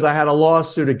 Because I had a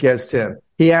lawsuit against him.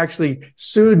 He actually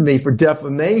sued me for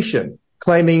defamation,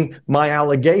 claiming my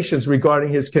allegations regarding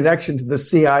his connection to the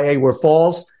CIA were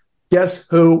false. Guess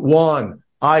who won?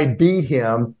 I beat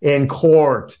him in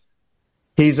court.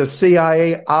 He's a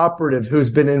CIA operative who's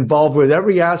been involved with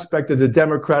every aspect of the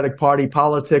Democratic Party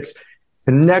politics,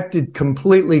 connected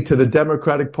completely to the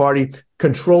Democratic Party,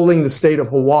 controlling the state of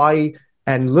Hawaii,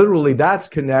 And literally that's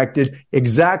connected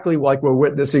exactly like we're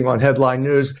witnessing on headline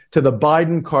news to the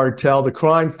Biden cartel, the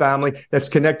crime family that's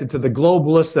connected to the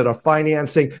globalists that are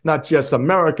financing not just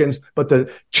Americans, but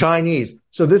the Chinese.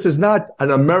 So this is not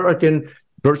an American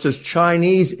versus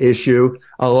Chinese issue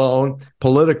alone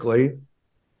politically.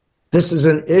 This is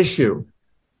an issue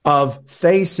of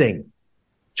facing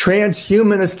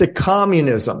transhumanistic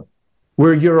communism,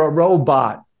 where you're a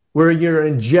robot, where you're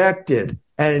injected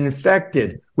and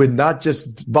infected with not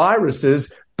just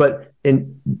viruses, but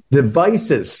in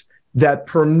devices that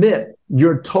permit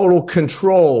your total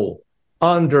control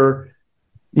under,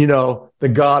 the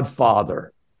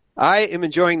Godfather. I am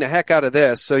enjoying the heck out of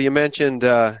this. So you mentioned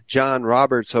John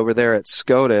Roberts over there at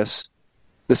SCOTUS.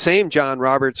 The same John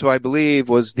Roberts who I believe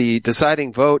was the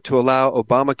deciding vote to allow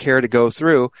Obamacare to go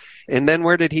through. And then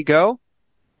where did he go?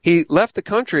 He left the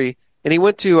country and he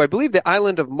went to, I believe, the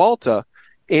island of Malta.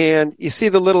 And you see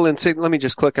the little insignia. Let me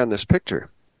just click on this picture.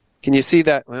 Can you see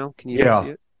that? Well, can you see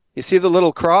it? You see the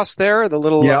little cross there, the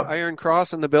little iron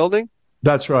cross in the building?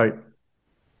 That's right.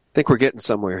 I think we're getting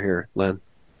somewhere here, Len.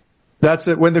 That's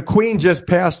it. When the Queen just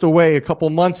passed away a couple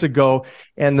months ago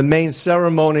and the main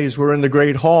ceremonies were in the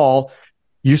Great Hall,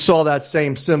 you saw that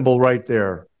same symbol right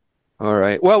there. All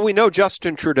right. Well, we know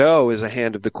Justin Trudeau is a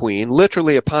hand of the Queen.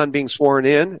 Literally, upon being sworn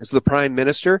in as the Prime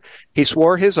Minister, he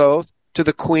swore his oath to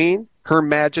the Queen, Her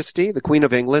Majesty, the Queen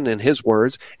of England, in his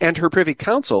words, and her Privy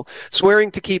Council, swearing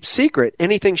to keep secret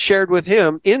anything shared with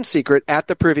him in secret at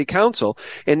the Privy Council.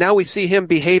 And now we see him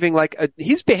behaving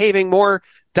he's behaving more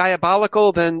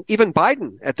diabolical than even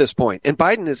Biden at this point. And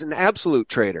Biden is an absolute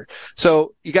traitor.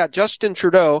 So you got Justin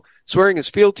Trudeau swearing his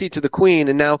fealty to the Queen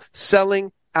and now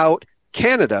selling out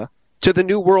Canada to the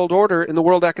New World Order in the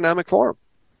World Economic Forum.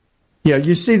 Yeah,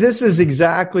 you see, this is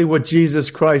exactly what Jesus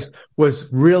Christ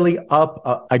was really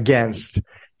up against.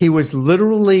 He was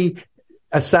literally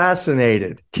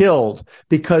assassinated, killed,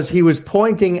 because he was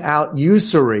pointing out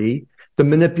usury, the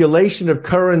manipulation of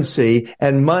currency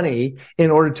and money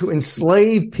in order to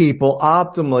enslave people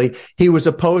optimally. He was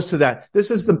opposed to that.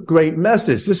 This is the great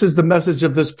message. This is the message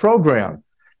of this program,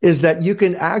 is that you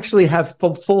can actually have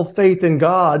full faith in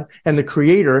God and the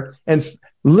Creator and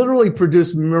literally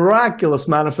produce miraculous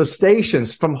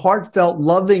manifestations from heartfelt,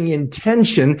 loving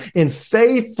intention in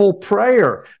faithful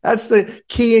prayer. That's the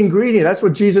key ingredient. That's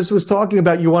what Jesus was talking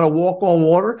about. You want to walk on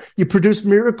water? You produce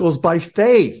miracles by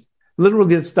faith.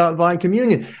 Literally, it's divine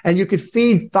communion. And you could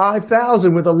feed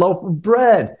 5,000 with a loaf of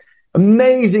bread.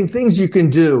 Amazing things you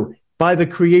can do by the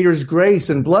Creator's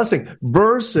grace and blessing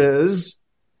versus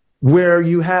where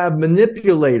you have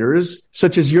manipulators,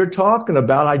 such as you're talking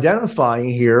about, identifying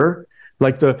here,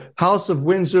 like the House of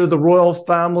Windsor, the royal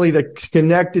family that's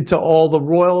connected to all the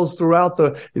royals throughout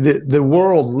the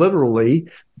world, literally,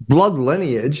 blood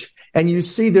lineage. And you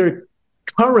see their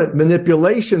current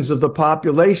manipulations of the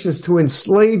populations to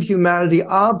enslave humanity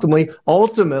optimally,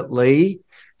 ultimately,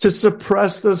 to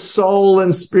suppress the soul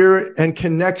and spirit and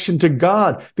connection to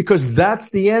God, because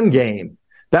that's the end game.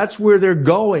 That's where they're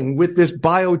going with this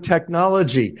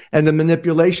biotechnology and the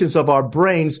manipulations of our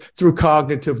brains through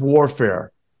cognitive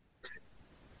warfare.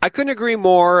 I couldn't agree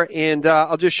more, and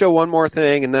I'll just show one more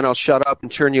thing, and then I'll shut up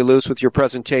and turn you loose with your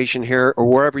presentation here or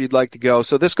wherever you'd like to go.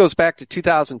 So this goes back to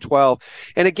 2012.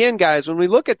 And again, guys, when we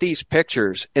look at these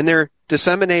pictures and they're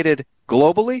disseminated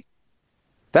globally,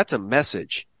 that's a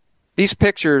message. These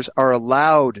pictures are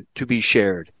allowed to be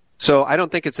shared. So I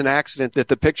don't think it's an accident that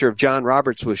the picture of John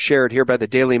Roberts was shared here by the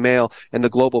Daily Mail and the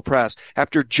global press.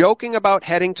 After joking about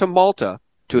heading to Malta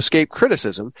to escape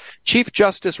criticism, Chief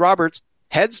Justice Roberts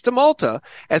heads to Malta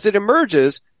as it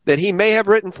emerges that he may have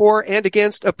written for and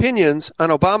against opinions on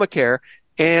Obamacare.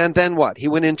 And then what? He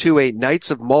went into a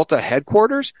Knights of Malta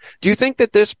headquarters? Do you think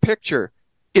that this picture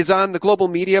is on the global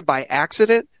media by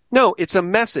accident? No, it's a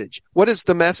message. What is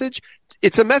the message?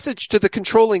 It's a message to the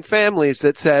controlling families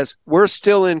that says, we're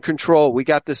still in control. We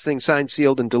got this thing signed,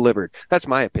 sealed, and delivered. That's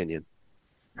my opinion.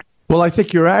 Well, I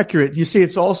think you're accurate. You see,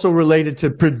 it's also related to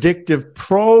predictive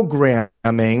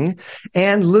programming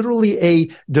and literally a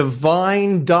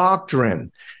divine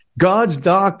doctrine. God's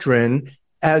doctrine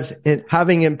as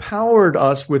having empowered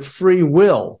us with free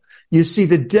will. You see,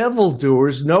 the devil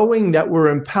doers, knowing that we're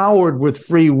empowered with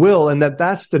free will and that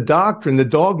that's the doctrine, the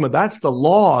dogma, that's the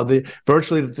law,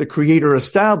 virtually that the Creator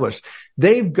established.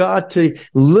 They've got to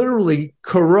literally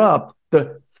corrupt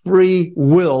the free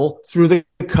will through the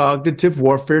cognitive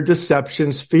warfare,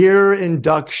 deceptions, fear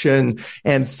induction,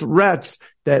 and threats.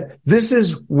 That this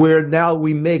is where now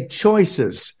we make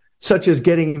choices, such as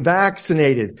getting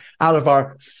vaccinated out of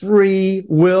our free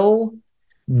will.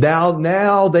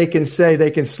 Now they can say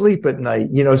they can sleep at night,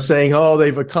 saying, oh,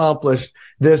 they've accomplished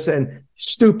this and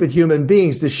stupid human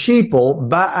beings, the sheeple,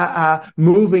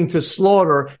 moving to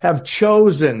slaughter, have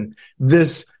chosen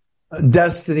this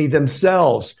destiny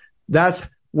themselves. That's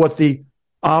what the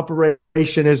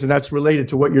operation is, and that's related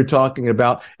to what you're talking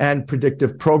about, and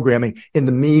predictive programming in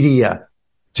the media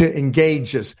to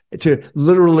engage us, to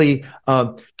literally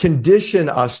condition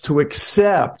us to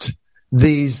accept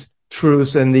these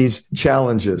truths and these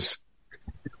challenges.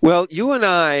 Well, you and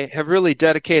I have really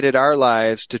dedicated our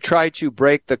lives to try to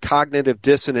break the cognitive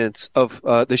dissonance of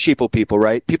the sheeple people,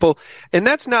 right? People, and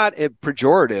that's not a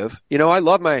pejorative. You know, I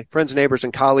love my friends, neighbors,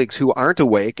 and colleagues who aren't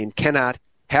awake and cannot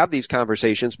have these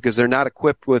conversations because they're not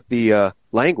equipped with the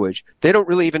language. They don't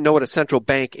really even know what a central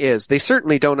bank is. They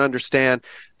certainly don't understand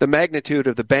the magnitude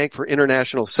of the Bank for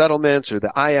International Settlements or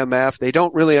the IMF. They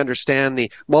don't really understand the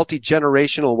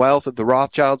multi-generational wealth of the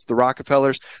Rothschilds, the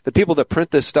Rockefellers, the people that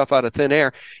print this stuff out of thin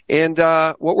air. And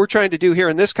what we're trying to do here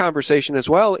in this conversation as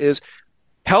well is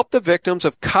help the victims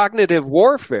of cognitive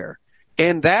warfare.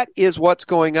 And that is what's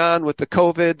going on with the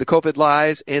COVID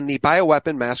lies, and the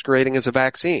bioweapon masquerading as a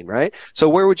vaccine, right? So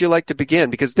where would you like to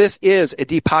begin? Because this is a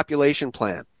depopulation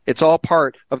plan. It's all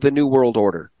part of the New World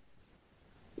Order.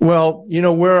 Well, you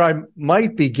know, where I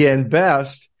might begin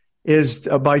best is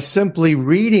by simply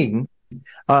reading.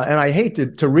 And I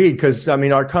hate to read because, I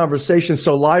mean, our conversation's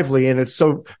so lively and it's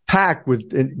so packed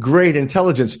with great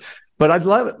intelligence. But I'd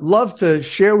love to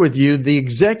share with you the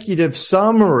executive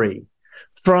summary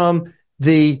from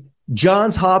the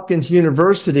Johns Hopkins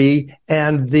University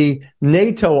and the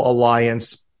NATO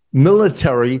alliance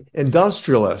military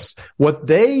industrialists, what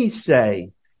they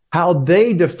say, how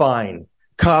they define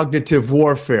cognitive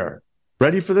warfare.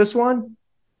 Ready for this one?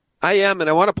 I am, and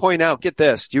I want to point out, get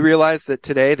this. Do you realize that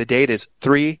today the date is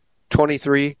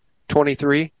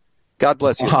 3/23/23? God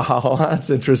bless you. Wow, that's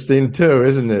interesting too,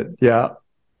 isn't it? Yeah,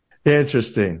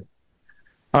 interesting.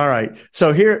 All right.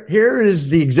 So here is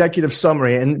the executive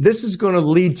summary, and this is going to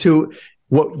lead to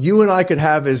what you and I could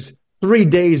have is 3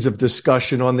 days of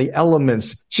discussion on the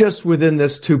elements just within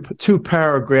this two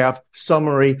paragraph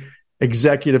summary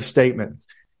executive statement.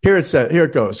 Here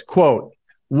it goes. Quote,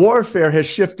 warfare has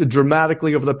shifted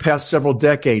dramatically over the past several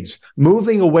decades,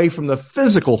 moving away from the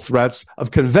physical threats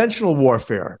of conventional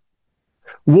warfare.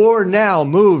 War now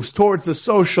moves towards the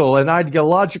social and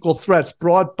ideological threats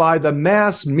brought by the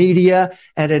mass media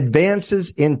and advances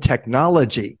in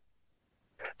technology.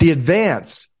 The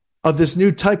advance of this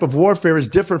new type of warfare is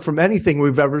different from anything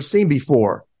we've ever seen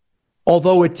before.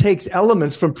 Although it takes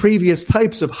elements from previous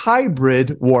types of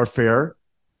hybrid warfare,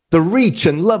 the reach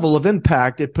and level of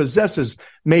impact it possesses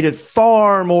made it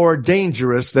far more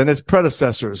dangerous than its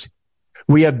predecessors.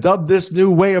 We have dubbed this new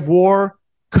way of war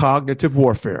cognitive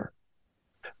warfare.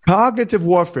 Cognitive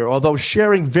warfare, although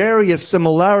sharing various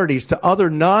similarities to other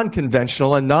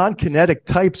non-conventional and non-kinetic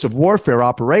types of warfare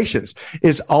operations,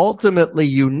 is ultimately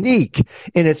unique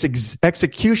in its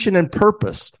execution and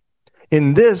purpose.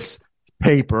 In this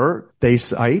paper, they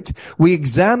cite, we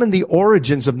examine the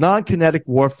origins of non-kinetic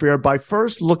warfare by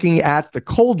first looking at the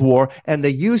Cold War and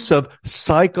the use of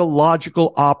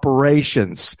psychological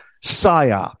operations,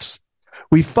 PSYOPs.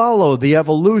 We follow the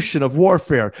evolution of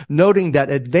warfare, noting that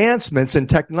advancements in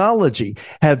technology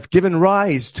have given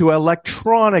rise to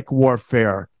electronic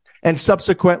warfare and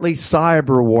subsequently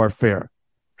cyber warfare.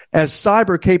 As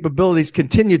cyber capabilities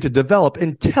continue to develop,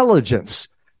 intelligence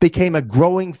became a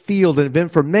growing field of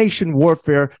information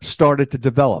warfare started to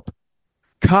develop.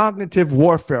 Cognitive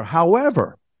warfare,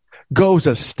 however, goes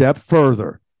a step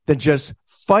further than just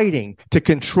fighting to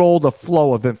control the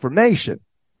flow of information.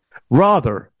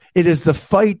 Rather, it is the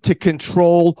fight to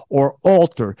control or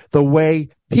alter the way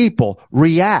people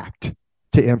react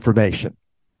to information.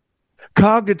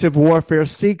 Cognitive warfare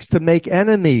seeks to make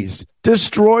enemies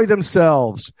destroy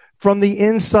themselves from the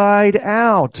inside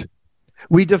out.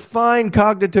 We define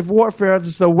cognitive warfare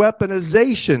as the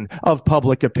weaponization of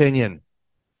public opinion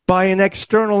by an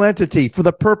external entity for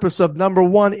the purpose of, number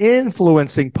one,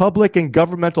 influencing public and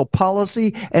governmental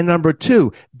policy, and number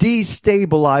two,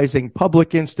 destabilizing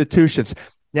public institutions.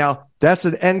 Now, that's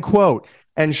an end quote.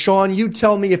 And Sean, you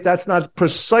tell me if that's not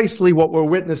precisely what we're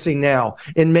witnessing now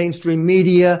in mainstream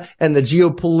media and the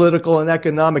geopolitical and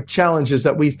economic challenges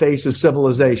that we face as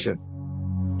civilization.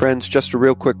 Friends, just a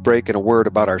real quick break and a word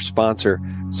about our sponsor.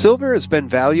 Silver has been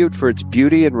valued for its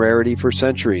beauty and rarity for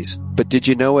centuries. But did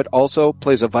you know it also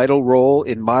plays a vital role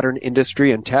in modern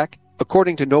industry and tech?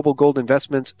 According to Noble Gold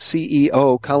Investments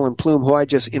CEO Colin Plume, who I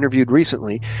just interviewed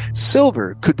recently,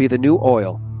 silver could be the new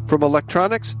oil. From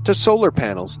electronics to solar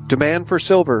panels, demand for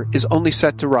silver is only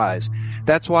set to rise.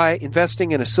 That's why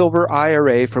investing in a silver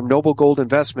IRA from Noble Gold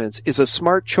Investments is a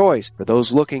smart choice for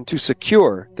those looking to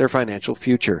secure their financial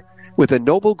future. With a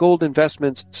Noble Gold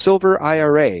Investments Silver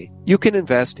IRA, you can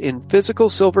invest in physical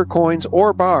silver coins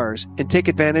or bars and take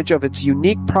advantage of its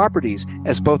unique properties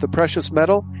as both a precious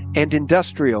metal and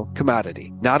industrial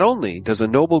commodity. Not only does a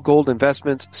Noble Gold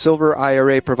Investments Silver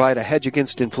IRA provide a hedge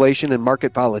against inflation and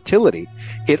market volatility,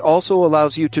 it also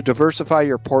allows you to diversify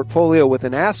your portfolio with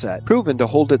an asset proven to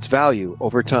hold its value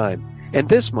over time. And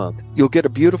this month, you'll get a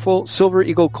beautiful Silver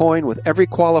Eagle coin with every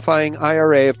qualifying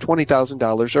IRA of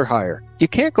 $20,000 or higher. You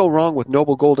can't go wrong with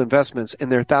Noble Gold Investments and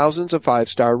their thousands of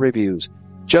 5-star reviews.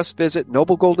 Just visit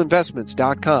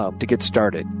noblegoldinvestments.com to get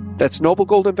started. That's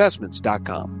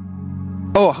noblegoldinvestments.com.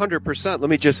 Oh, 100%. Let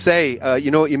me just say,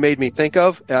 you know what you made me think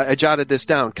of? I jotted this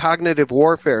down. Cognitive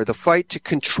warfare, the fight to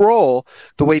control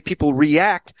the way people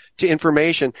react to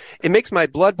information. It makes my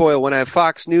blood boil when I have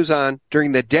Fox News on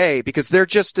during the day because they're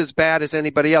just as bad as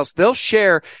anybody else. They'll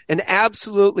share an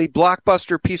absolutely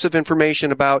blockbuster piece of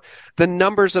information about the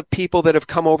numbers of people that have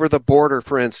come over the border,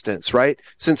 for instance, right?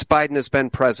 Since Biden has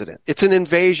been president. It's an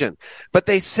invasion. But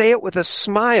they say it with a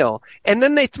smile, and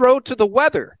then they throw to the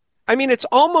weather. I mean, it's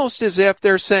almost as if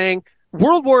they're saying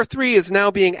World War III is now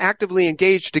being actively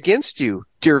engaged against you,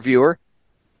 dear viewer.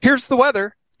 Here's the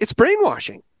weather. It's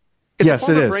brainwashing. It's yes, a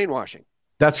form it of is. brainwashing.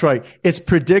 That's right. It's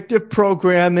predictive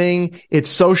programming. It's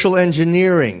social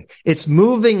engineering. It's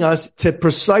moving us to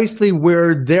precisely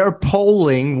where their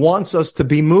polling wants us to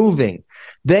be moving.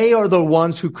 They are the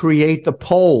ones who create the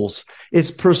polls. It's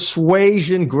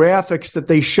persuasion graphics that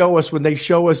they show us when they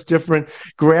show us different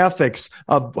graphics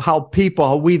of how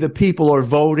we the people are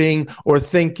voting or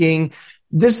thinking.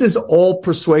 This is all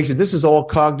persuasion. This is all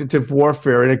cognitive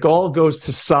warfare, and it all goes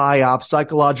to PSYOP,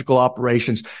 psychological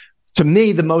operations. To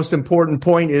me, the most important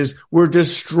point is we're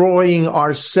destroying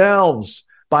ourselves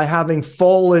by having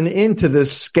fallen into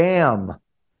this scam.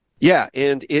 Yeah,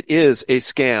 and it is a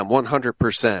scam,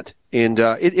 100%. And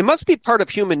it must be part of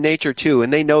human nature, too.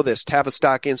 And they know this,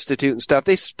 Tavistock Institute and stuff.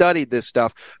 They studied this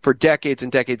stuff for decades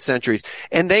and decades, centuries.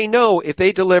 And they know if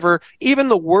they deliver even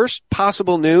the worst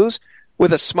possible news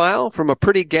with a smile from a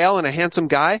pretty gal and a handsome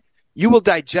guy, you will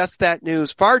digest that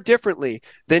news far differently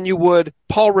than you would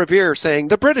Paul Revere saying,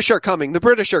 the British are coming,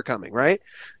 right?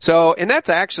 So, and that's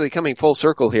actually coming full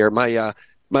circle here.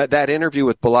 That interview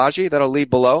with Balaji that I'll leave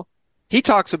below. He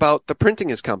talks about the printing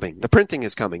is coming.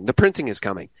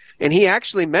 And he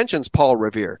actually mentions Paul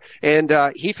Revere. And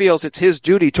he feels it's his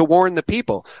duty to warn the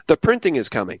people. The printing is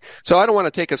coming. So I don't want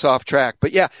to take us off track.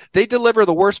 But yeah, they deliver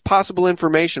the worst possible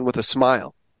information with a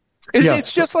smile.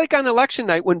 It's just like on election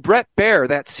night when Brett Baer,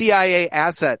 that CIA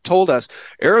asset, told us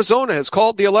Arizona has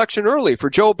called the election early for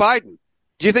Joe Biden.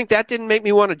 Do you think that didn't make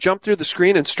me want to jump through the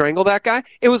screen and strangle that guy?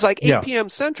 It was like 8 p.m.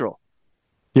 Central.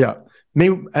 Yeah.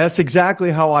 That's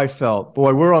exactly how I felt.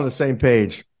 Boy, we're on the same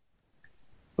page.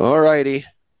 All righty.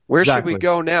 Where should we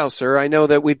go now, sir? I know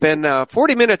that we've been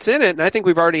 40 minutes in it, and I think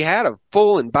we've already had a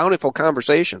full and bountiful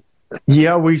conversation.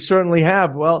 Yeah, we certainly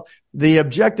have. Well, the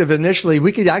objective initially,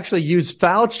 we could actually use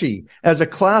Fauci as a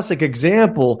classic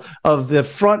example of the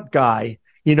front guy,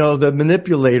 the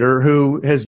manipulator who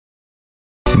has.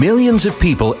 Millions of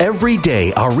people every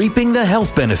day are reaping the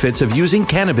health benefits of using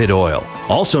cannabis oil,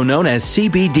 also known as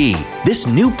CBD. This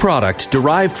new product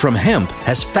derived from hemp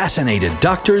has fascinated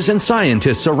doctors and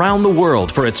scientists around the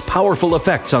world for its powerful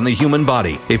effects on the human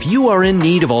body. If you are in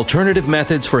need of alternative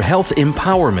methods for health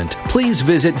empowerment, please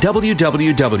visit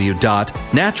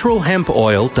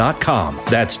www.naturalhempoil.com.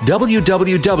 That's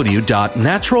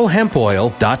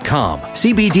www.naturalhempoil.com.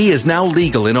 CBD is now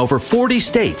legal in over 40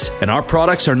 states, and our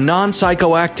products are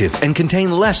non-psychoactive and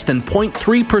contain less than 0.3%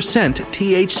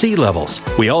 THC levels.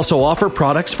 We also offer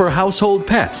products for household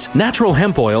pets.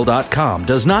 NaturalHempOil.com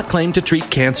does not claim to treat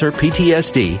cancer,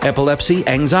 PTSD, epilepsy,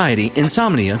 anxiety,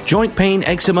 insomnia, joint pain,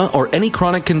 eczema, or any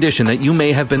chronic condition that you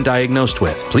may have been diagnosed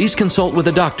with. Please consult with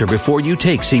a doctor before you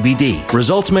take CBD.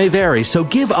 Results may vary, so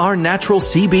give our natural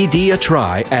CBD a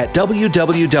try at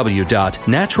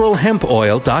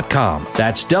www.naturalhempoil.com.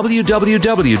 That's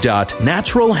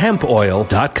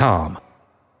www.naturalhempoil.com.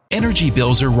 Energy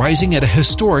bills are rising at a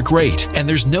historic rate, and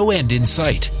there's no end in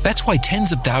sight. That's why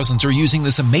tens of thousands are using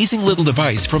this amazing little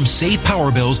device from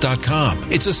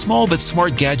SavePowerBills.com. It's a small but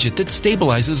smart gadget that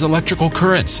stabilizes electrical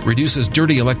currents, reduces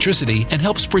dirty electricity, and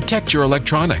helps protect your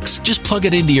electronics. Just plug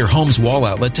it into your home's wall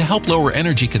outlet to help lower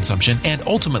energy consumption and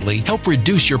ultimately help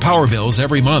reduce your power bills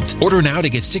every month. Order now to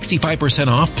get 65%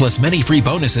 off plus many free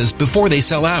bonuses before they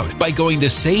sell out by going to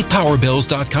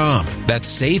SavePowerBills.com.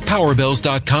 That's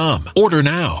SavePowerBills.com. Order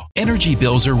now. now. Energy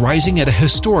bills are rising at a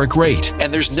historic rate,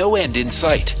 and there's no end in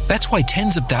sight. That's why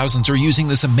tens of thousands are using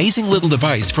this amazing little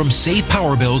device from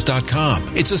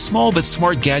SavePowerBills.com. It's a small but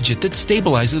smart gadget that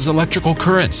stabilizes electrical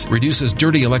currents, reduces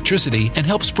dirty electricity, and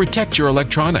helps protect your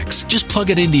electronics. Just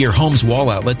plug it into your home's wall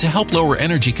outlet to help lower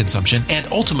energy consumption and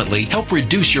ultimately help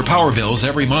reduce your power bills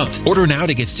every month. Order now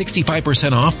to get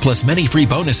 65% off plus many free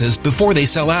bonuses before they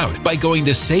sell out by going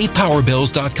to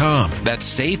SavePowerBills.com.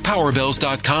 That's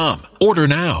SavePowerBills.com. Order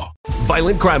now.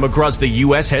 Violent crime across the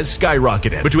U.S. has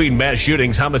skyrocketed. Between mass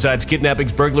shootings, homicides,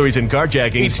 kidnappings, burglaries, and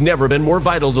carjackings, it's never been more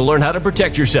vital to learn how to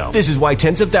protect yourself. This is why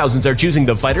tens of thousands are choosing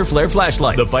the Fighter Flare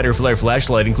flashlight. The Fighter Flare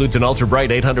flashlight includes an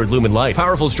ultra-bright 800 lumen light,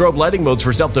 powerful strobe lighting modes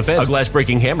for self-defense, a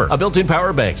glass-breaking hammer, a built-in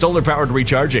power bank, solar-powered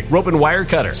recharging, rope and wire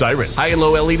cutter, siren, high and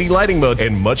low LED lighting mode,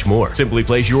 and much more. Simply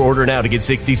place your order now to get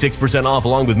 66% off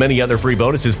along with many other free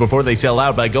bonuses before they sell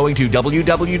out by going to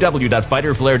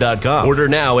www.fighterflare.com. Order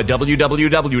now at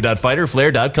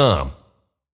www.fighterflare.com.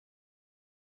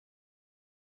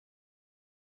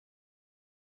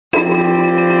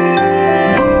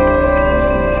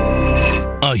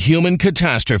 A human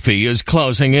catastrophe is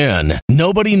closing in.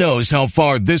 Nobody knows how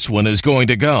far this one is going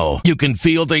to go. You can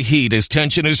feel the heat as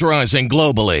tension is rising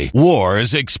globally. War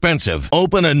is expensive.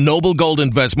 Open a Noble Gold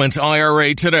Investments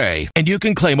IRA today, and you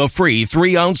can claim a free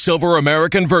 3-ounce silver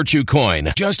American Virtue coin.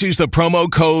 Just use the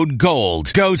promo code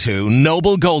GOLD. Go to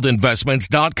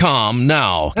noblegoldinvestments.com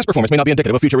now. Past performance may not be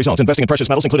indicative of future results. Investing in precious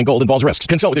metals, including gold, involves risks.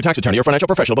 Consult with your tax attorney or financial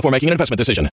professional before making an investment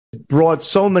decision. Brought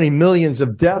so many millions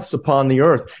of deaths upon the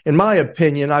earth. In my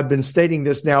opinion, I've been stating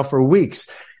this now for weeks.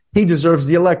 He deserves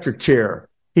the electric chair.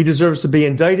 He deserves to be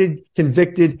indicted,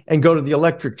 convicted, and go to the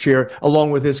electric chair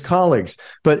along with his colleagues.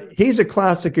 But he's a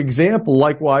classic example,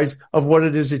 likewise, of what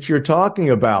it is that you're talking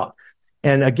about.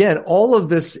 And again, all of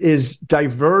this is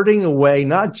diverting away,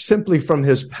 not simply from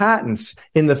his patents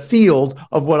in the field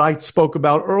of what I spoke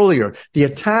about earlier, the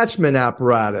attachment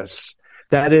apparatus.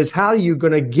 That is, how are you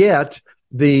going to get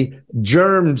the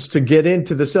germs to get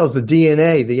into the cells, the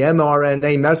DNA, the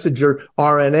mRNA messenger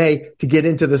RNA to get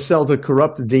into the cell to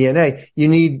corrupt the DNA? You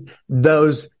need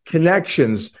those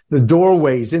connections, the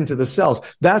doorways into the cells.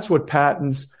 That's what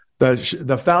patents,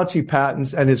 the Fauci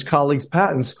patents and his colleagues'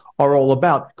 patents are all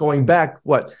about. Going back,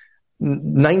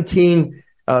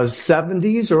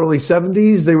 1970s, early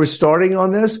 70s, they were starting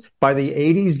on this. By the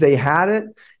 80s, they had it.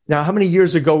 Now, how many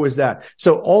years ago was that?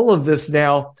 So all of this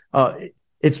now,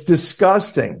 it's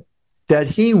disgusting that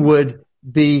he would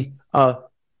be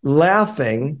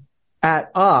laughing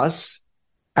at us,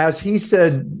 as he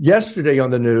said yesterday on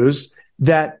the news,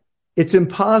 that it's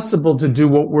impossible to do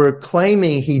what we're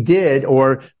claiming he did,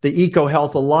 or the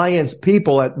EcoHealth Alliance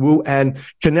people at and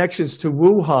connections to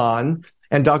Wuhan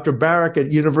and Dr. Barrick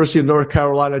at University of North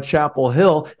Carolina, Chapel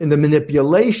Hill, in the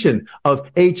manipulation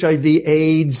of HIV,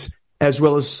 AIDS, as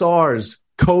well as SARS,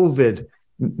 COVID,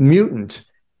 mutant,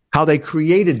 how they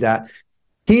created that.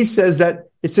 He says that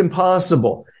it's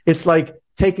impossible. It's like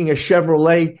taking a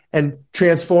Chevrolet and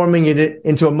transforming it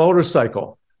into a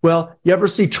motorcycle. Well, you ever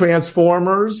see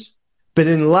Transformers? But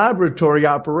in laboratory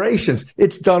operations,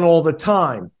 it's done all the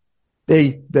time.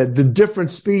 The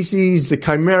different species, the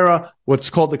chimera, what's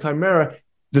called the chimera,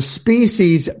 the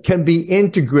species can be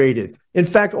integrated. In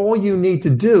fact, all you need to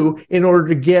do in order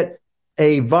to get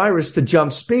a virus to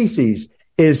jump species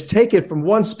is take it from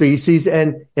one species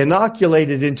and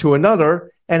inoculate it into another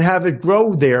and have it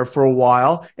grow there for a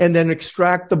while, and then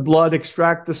extract the blood,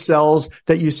 extract the cells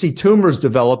that you see tumors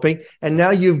developing. And now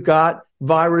you've got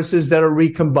viruses that are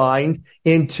recombined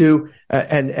into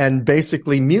and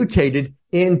basically mutated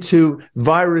into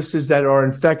viruses that are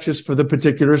infectious for the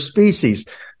particular species.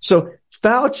 So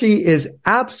Fauci is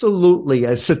absolutely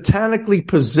a satanically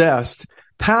possessed,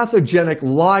 pathogenic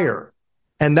liar.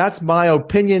 And that's my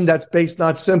opinion. That's based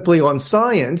not simply on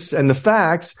science and the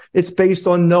facts. It's based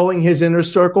on knowing his inner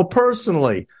circle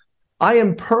personally. I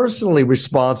am personally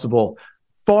responsible,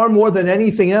 far more than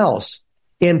anything else,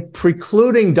 in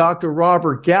precluding Dr.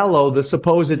 Robert Gallo, the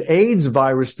supposed AIDS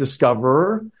virus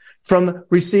discoverer, from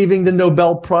receiving the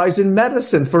Nobel Prize in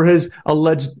Medicine for his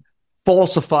alleged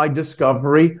falsified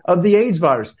discovery of the AIDS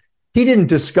virus. He didn't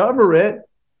discover it.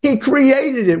 He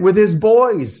created it with his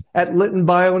boys at Litton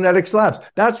Bionetics Labs.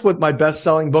 That's what my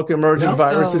best-selling book, Emerging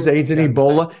Viruses, AIDS, and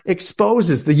Ebola,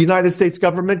 exposes. The United States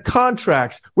government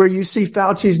contracts, where you see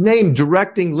Fauci's name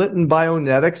directing Litton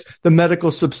Bionetics, the medical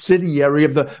subsidiary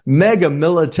of the mega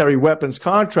military weapons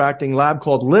contracting lab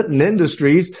called Litton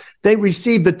Industries. They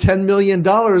received the $10 million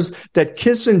that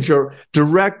Kissinger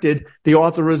directed the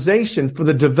authorization for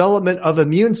the development of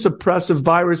immune suppressive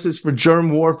viruses for germ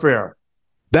warfare.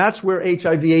 That's where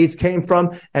HIV/AIDS came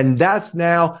from, and that's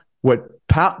now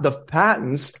the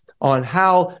patents on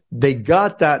how they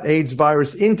got that AIDS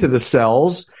virus into the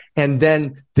cells, and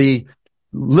then the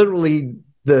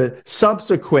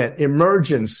subsequent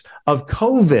emergence of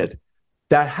COVID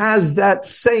that has that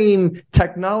same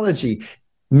technology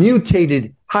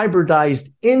mutated,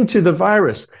 hybridized into the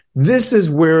virus. This is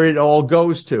where it all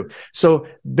goes to. So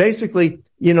basically,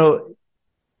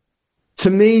 to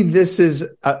me, this is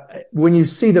when you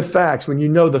see the facts, when you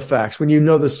know the facts, when you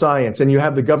know the science, and you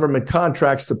have the government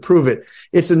contracts to prove it,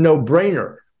 it's a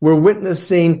no-brainer. We're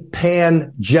witnessing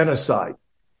pan-genocide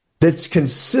that's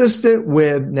consistent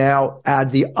with, now add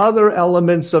the other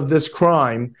elements of this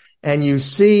crime, and you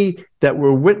see that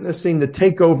we're witnessing the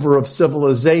takeover of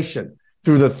civilization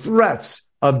through the threats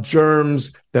of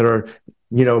germs that are,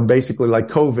 basically like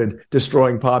COVID,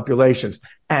 destroying populations,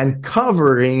 and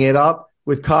covering it up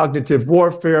with cognitive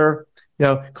warfare.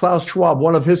 Klaus Schwab,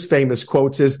 one of his famous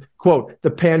quotes is, quote,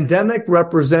 "The pandemic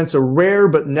represents a rare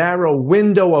but narrow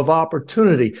window of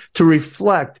opportunity to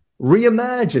reflect,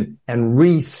 reimagine, and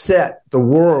reset the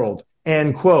world,"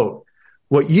 end quote.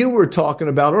 What you were talking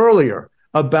about earlier,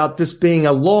 about this being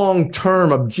a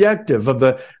long-term objective of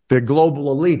the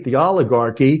global elite, the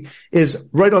oligarchy, is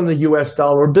right on the US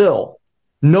dollar bill.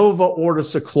 Nova Order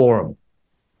Seclorum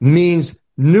means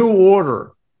new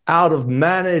order out of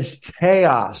managed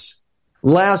chaos.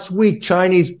 Last week,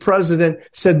 Chinese president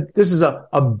said this is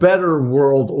a better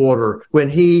world order when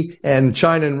he and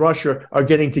China and Russia are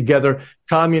getting together,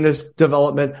 communist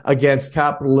development against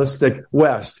capitalistic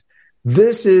West.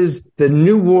 This is the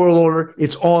new world order.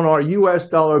 It's on our US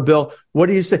dollar bill. What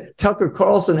do you say? Tucker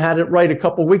Carlson had it right a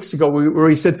couple weeks ago where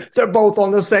he said they're both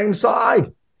on the same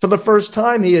side. For the first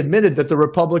time, he admitted that the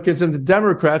Republicans and the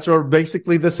Democrats are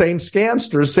basically the same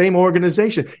scamsters, same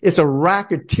organization. It's a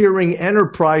racketeering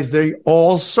enterprise they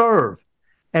all serve.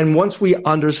 And once we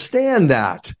understand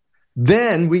that,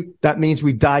 then that means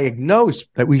we diagnose,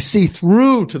 that we see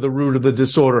through to the root of the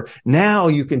disorder. Now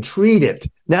you can treat it.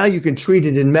 Now you can treat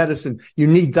it in medicine. You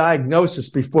need diagnosis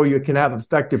before you can have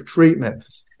effective treatment.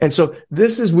 And so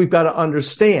we've got to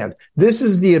understand, this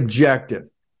is the objective.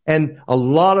 And a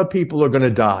lot of people are going to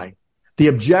die.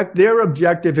 Their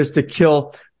objective is to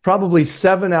kill probably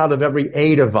 7 out of every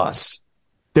 8 of us.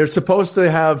 They're supposed to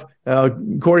have,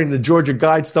 according to Georgia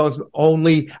Guidestones,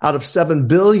 only out of 7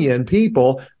 billion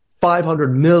people,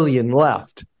 500 million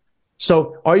left.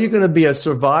 So are you going to be a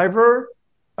survivor?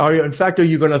 Are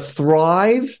you going to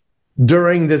thrive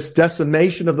during this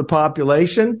decimation of the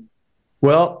population?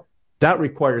 Well, that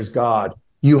requires God.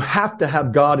 You have to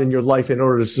have God in your life in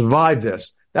order to survive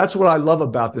this. That's what I love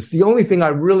about this. The only thing I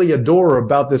really adore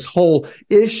about this whole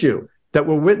issue that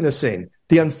we're witnessing,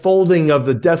 the unfolding of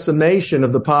the decimation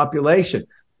of the population,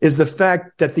 is the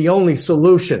fact that the only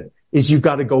solution is you've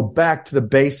got to go back to the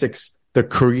basics, the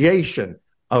creation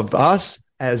of us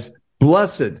as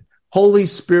blessed, Holy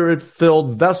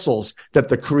Spirit-filled vessels that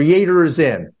the Creator is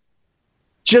in.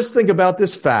 Just think about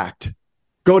this fact.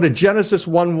 Go to Genesis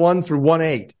 1:1 through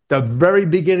 1:8, the very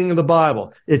beginning of the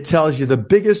Bible. It tells you the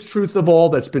biggest truth of all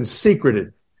that's been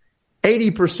secreted.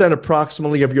 80%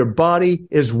 approximately of your body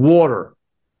is water.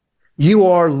 You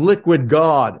are liquid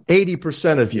God,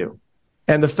 80% of you.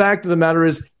 And the fact of the matter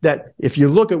is that if you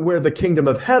look at where the kingdom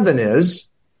of heaven is,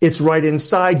 it's right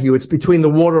inside you. It's between the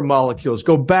water molecules.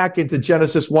 Go back into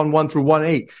Genesis 1:1 through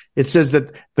 1:8. It says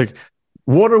that the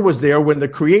water was there when the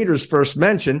creators first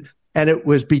mentioned, and it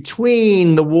was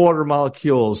between the water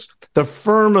molecules. The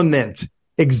firmament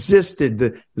existed.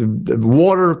 The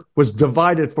water was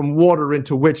divided from water,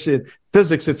 into which in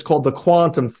physics it's called the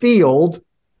quantum field,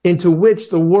 into which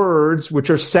the words, which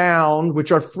are sound,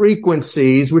 which are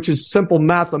frequencies, which is simple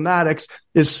mathematics,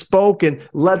 is spoken,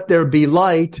 let there be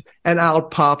light, and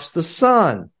out pops the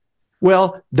sun.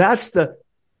 Well, that's the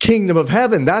kingdom of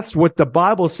heaven. That's what the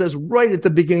Bible says right at the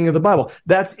beginning of the Bible.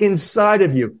 That's inside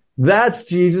of you. That's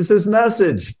Jesus'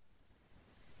 message.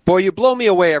 Boy, you blow me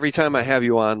away every time I have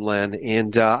you on, Len.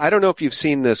 And I don't know if you've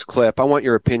seen this clip. I want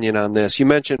your opinion on this. You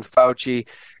mentioned Fauci.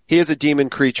 He is a demon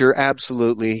creature,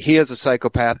 absolutely. He is a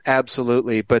psychopath,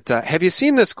 absolutely. But have you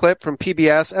seen this clip from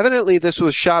PBS? Evidently, this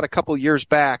was shot a couple years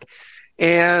back.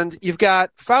 And you've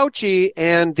got Fauci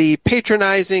and the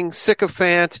patronizing,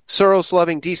 sycophant,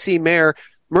 Soros-loving D.C. Mayor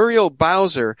Muriel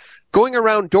Bowser going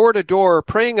around door to door,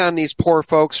 preying on these poor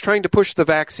folks, trying to push the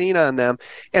vaccine on them.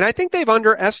 And I think they've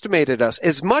underestimated us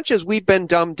as much as we've been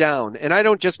dumbed down. And I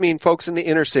don't just mean folks in the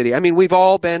inner city. I mean, we've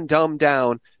all been dumbed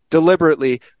down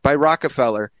deliberately by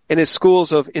Rockefeller and his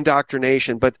schools of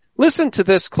indoctrination. But listen to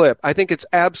this clip. I think it's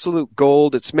absolute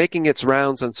gold. It's making its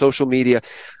rounds on social media.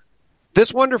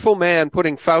 This wonderful man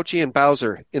putting Fauci and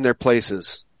Bowser in their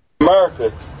places.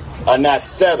 America are not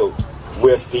settled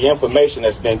with the information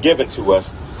that's been given to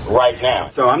us right now.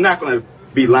 So I'm not going to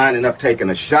be lining up taking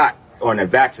a shot on a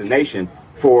vaccination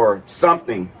for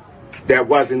something that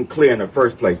wasn't clear in the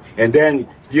first place. And then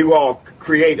you all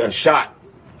create a shot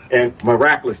in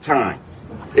miraculous time.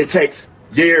 It takes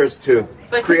years to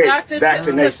create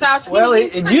vaccinations. Well,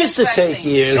 it used to take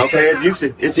years. Okay, it used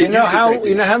to. You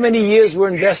know how many years were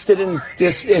invested in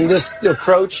this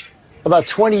approach? About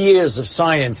 20 years of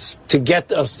science to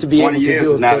get us to be able to do it. 20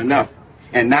 years is not enough.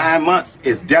 And 9 months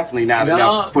is definitely not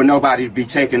enough for nobody to be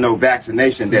taking no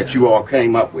vaccination that you all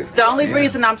came up with. The only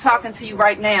reason I'm talking to you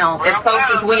right now, as close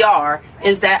as we are,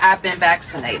 is that I've been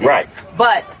vaccinated. Right.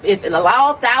 But if it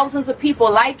allows thousands of people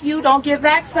like you don't get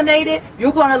vaccinated,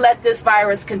 you're going to let this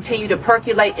virus continue to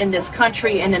percolate in this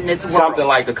country and in this world. Something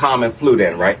like the common flu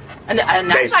then, right? And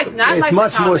it's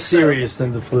much more serious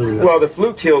than the flu. Well, the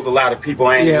flu kills a lot of people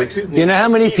annually, too. You know how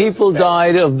many people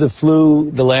died of the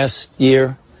flu the last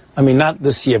year? I mean, not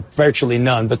this year, virtually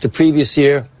none, but the previous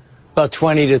year, about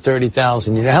 20 to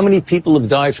 30,000. You know how many people have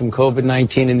died from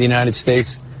COVID-19 in the United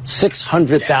States?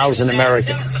 600,000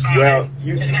 Americans. The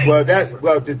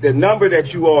number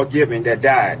that you all giving that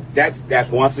died, that's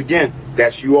once again,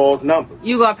 that's you all's number.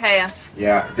 You gonna pass?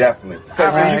 Yeah, definitely.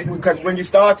 Because when you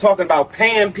start talking about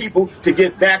paying people to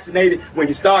get vaccinated, when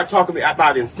you start talking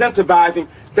about incentivizing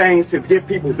things to get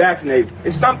people vaccinated,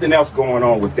 it's something else going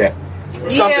on with that.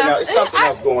 Something else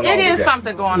going on. It is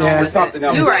something going on with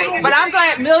it. You're right. But I'm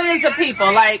glad millions of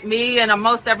people like me and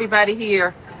most everybody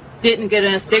here didn't get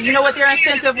an incentive. You know what their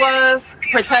incentive was?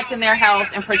 Protecting their health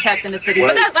and protecting the city.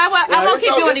 But I won't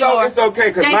keep you anymore. It's okay,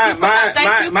 because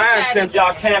my incentive,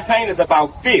 y'all campaign is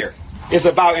about fear. It's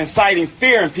about inciting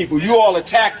fear in people. You all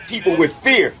attack people with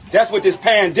fear. That's what this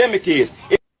pandemic is.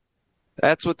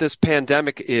 That's what this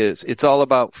pandemic is. It's all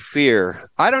about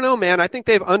fear. I don't know, man. I think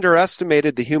they've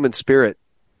underestimated the human spirit.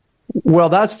 Well,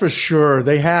 that's for sure.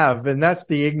 They have. And that's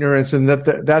the ignorance, and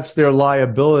that's their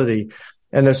liability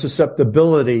and their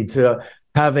susceptibility to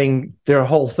having their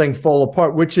whole thing fall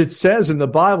apart, which it says in the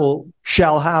Bible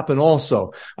shall happen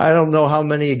also. I don't know how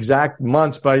many exact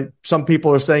months, but some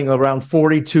people are saying around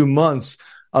 42 months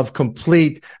of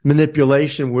complete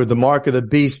manipulation where the mark of the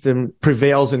beast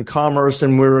prevails in commerce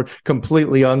and we're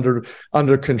completely under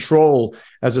control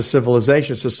as a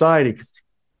civilization, society.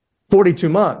 42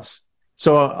 months.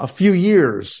 So a few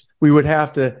years we would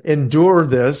have to endure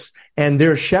this, and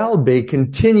there shall be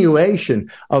continuation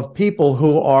of people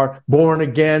who are born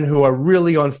again, who are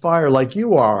really on fire like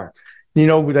you are. You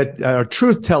know, that are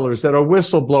truth tellers, that are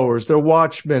whistleblowers, they're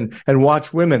watchmen and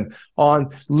watchwomen on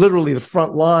literally the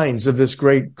front lines of this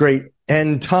great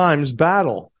end times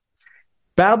battle.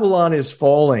 Babylon is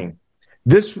falling.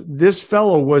 This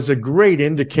fellow was a great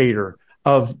indicator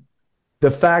of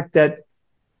the fact that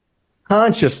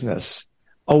consciousness,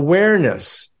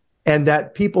 awareness, and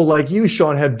that people like you,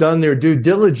 Sean, have done their due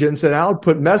diligence and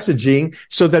output messaging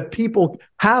so that people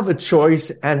have a choice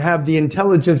and have the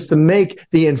intelligence to make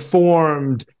the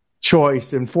informed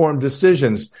choice, informed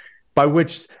decisions by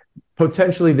which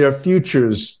potentially their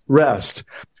futures rest.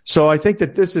 So I think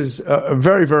that this is a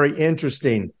very, very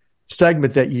interesting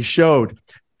segment that you showed.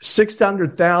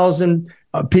 600,000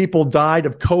 people died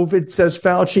of COVID, says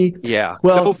Fauci. Yeah.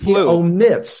 Well, no flu. He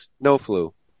omits. No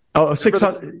flu. Oh,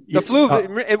 600. The flu.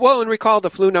 And recall the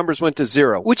flu numbers went to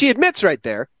 0, which he admits right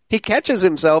there. He catches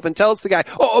himself and tells the guy,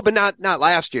 but not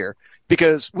last year,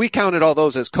 because we counted all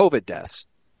those as COVID deaths.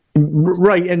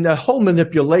 Right. And the whole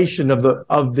manipulation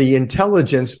of the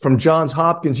intelligence from Johns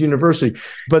Hopkins University.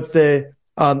 But the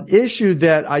issue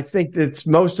that I think that's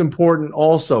most important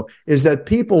also is that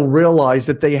people realize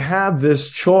that they have this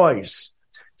choice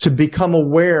to become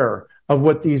aware of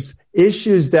what these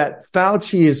issues that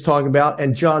Fauci is talking about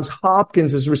and Johns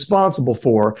Hopkins is responsible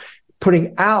for,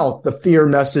 putting out the fear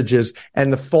messages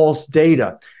and the false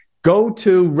data. Go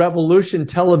to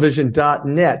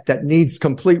revolutiontelevision.net. That needs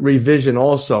complete revision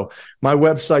also. My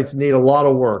websites need a lot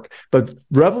of work, but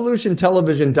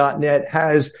revolutiontelevision.net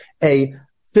has a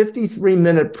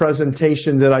 53-minute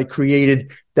presentation that I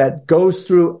created that goes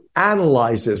through,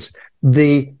 analyzes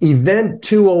the Event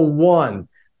 201,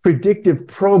 predictive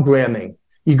programming.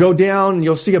 You go down,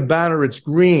 you'll see a banner, it's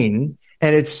green,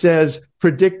 and it says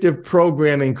predictive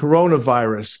programming,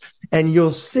 coronavirus. And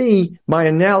you'll see my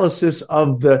analysis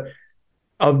of the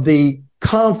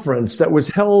conference that was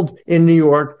held in New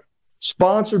York,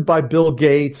 sponsored by Bill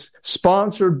Gates,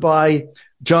 sponsored by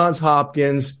Johns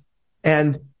Hopkins,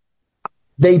 and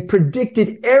they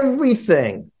predicted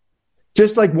everything.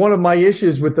 Just like one of my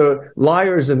issues with the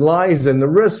liars and lies and the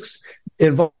risks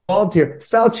involved here.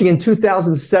 Fauci in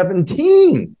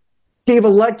 2017 gave a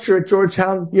lecture at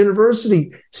Georgetown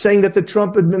University saying that the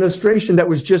Trump administration that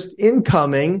was just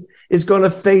incoming is going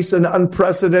to face an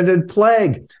unprecedented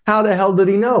plague. How the hell did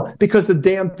he know? Because the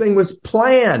damn thing was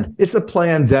planned. It's a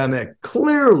pandemic,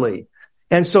 clearly.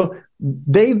 And so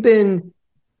they've been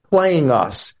playing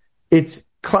us. It's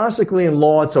classically in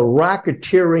law, it's a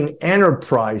racketeering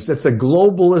enterprise. That's a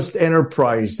globalist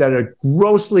enterprise that are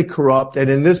grossly corrupt, and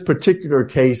in this particular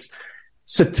case,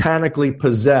 satanically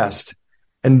possessed.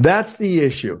 And that's the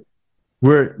issue.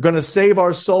 We're going to save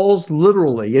our souls,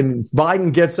 literally. And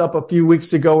Biden gets up a few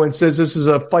weeks ago and says this is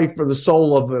a fight for the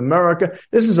soul of America.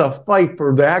 This is a fight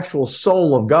for the actual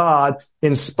soul of God,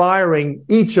 inspiring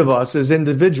each of us as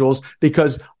individuals,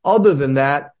 because other than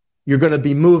that, you're going to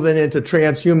be moving into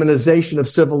transhumanization of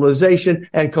civilization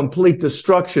and complete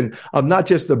destruction of not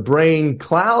just the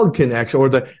brain-cloud connection or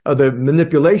the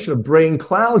manipulation of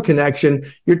brain-cloud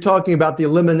connection. You're talking about the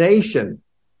elimination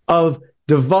of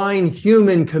divine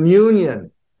human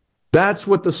communion. That's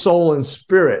what the soul and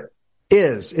spirit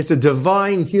is. It's a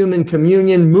divine human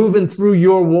communion moving through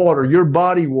your water. Your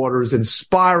body water is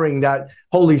inspiring that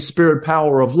Holy Spirit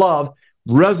power of love,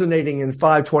 resonating in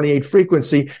 528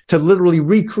 frequency to literally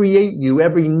recreate you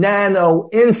every nano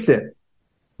instant.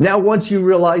 Now, once you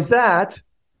realize that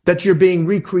you're being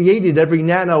recreated every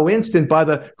nano instant by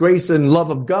the grace and love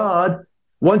of God,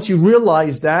 once you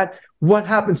realize that, what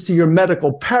happens to your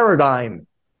medical paradigm?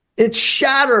 It's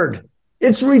shattered.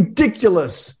 It's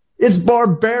ridiculous. It's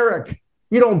barbaric.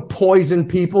 You don't poison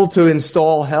people to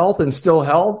instill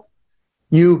health.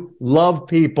 You love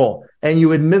people, and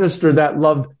you administer that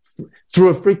love through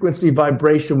a frequency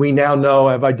vibration we now know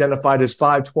have identified as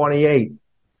 528.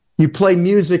 You play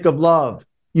music of love.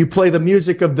 You play the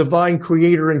music of divine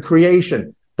creator and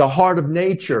creation. The heart of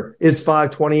nature is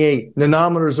 528.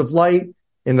 Nanometers of light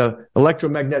in the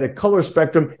electromagnetic color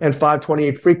spectrum and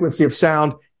 528 frequency of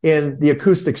sound in the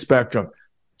acoustic spectrum.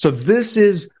 So this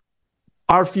is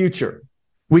our future.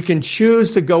 We can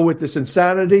choose to go with this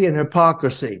insanity and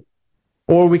hypocrisy,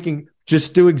 or we can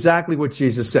just do exactly what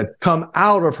Jesus said. Come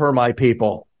out of her, my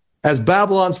people. As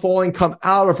Babylon's falling, come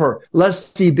out of her,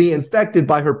 lest ye be infected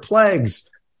by her plagues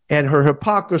and her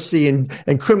hypocrisy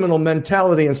and criminal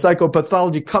mentality and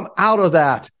psychopathology. Come out of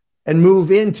that and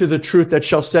move into the truth that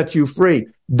shall set you free.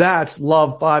 That's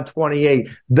love 528.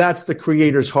 That's the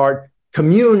Creator's heart,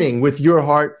 communing with your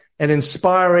heart and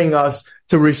inspiring us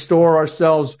to restore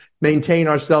ourselves, maintain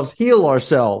ourselves, heal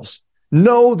ourselves.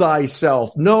 Know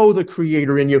thyself, know the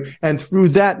Creator in you. And through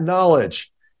that knowledge,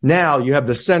 now you have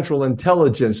the central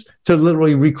intelligence to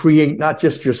literally recreate not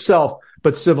just yourself,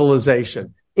 but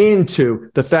civilization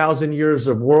into the 1,000 years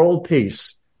of world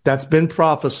peace that's been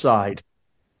prophesied.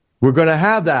 We're going to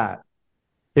have that.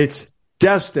 It's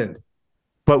destined.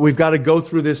 But we've got to go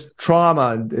through this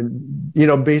trauma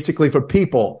and basically for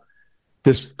people,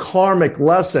 this karmic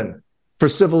lesson for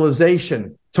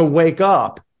civilization to wake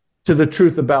up to the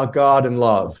truth about God and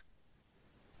love.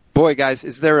 Boy, guys,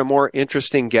 is there a more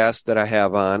interesting guest that I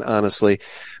have on, honestly?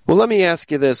 Well, let me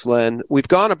ask you this, Len. We've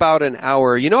gone about an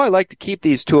hour. I like to keep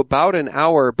these to about an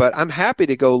hour, but I'm happy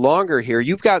to go longer here.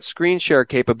 You've got screen share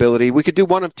capability. We could do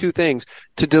one of two things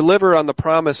to deliver on the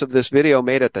promise of this video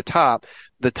made at the top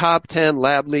 10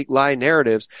 lab leak lie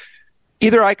narratives.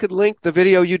 Either I could link the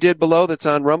video you did below that's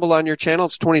on Rumble on your channel.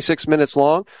 It's 26 minutes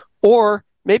long, or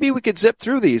maybe we could zip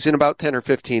through these in about 10 or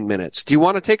 15 minutes. Do you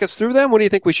want to take us through them? What do you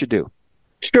think we should do?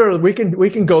 Sure, we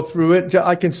can go through it.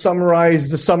 I can summarize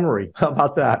the summary. How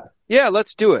about that? Yeah,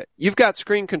 let's do it. You've got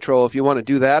screen control if you want to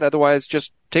do that. Otherwise,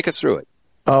 just take us through it.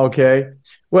 Okay.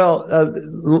 Well,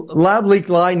 lab leak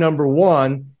lie number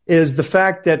one is the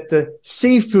fact that the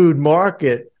seafood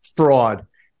market fraud,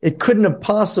 it couldn't have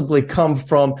possibly come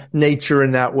from nature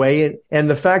in that way. And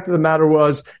the fact of the matter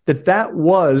was that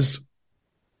was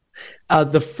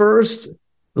the first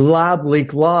lab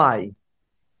leak lie,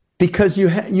 because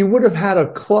you would have had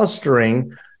a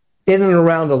clustering in and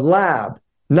around a lab,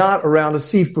 not around a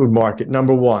seafood market,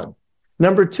 number one.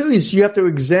 Number two is you have to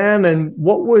examine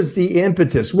what was the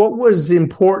impetus, what was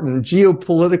important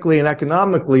geopolitically and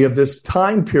economically of this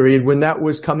time period when that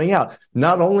was coming out.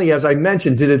 Not only, as I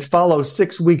mentioned, did it follow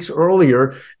 6 weeks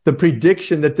earlier the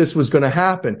prediction that this was going to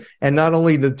happen, and not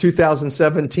only the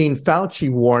 2017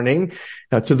 Fauci warning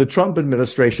to the Trump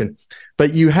administration,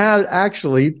 but you had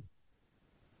actually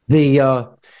the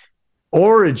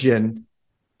origin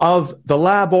of the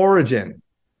lab origin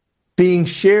being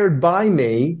shared by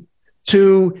me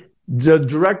to the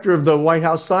director of the White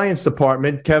House Science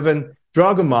Department, Kevin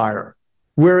Drogemeyer,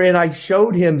 wherein I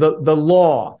showed him the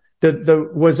law, that there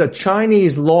was a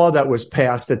Chinese law that was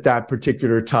passed at that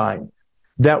particular time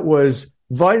that was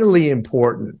vitally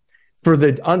important for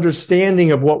the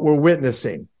understanding of what we're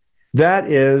witnessing. That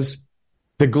is,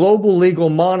 the Global Legal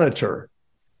Monitor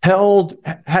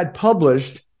had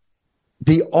published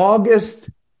the August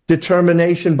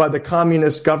determination by the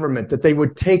communist government that they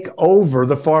would take over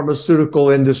the pharmaceutical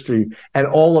industry and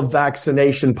all of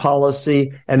vaccination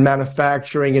policy and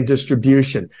manufacturing and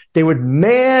distribution. They would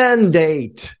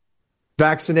mandate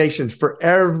vaccinations for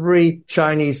every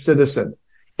Chinese citizen,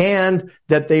 and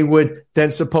that they would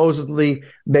then supposedly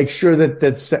make sure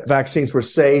that vaccines were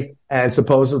safe and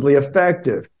supposedly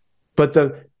effective. But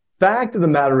the fact of the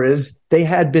matter is they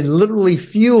had been literally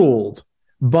fueled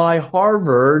by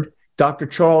Harvard, Dr.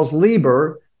 Charles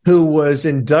Lieber, who was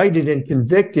indicted and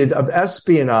convicted of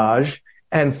espionage,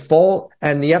 and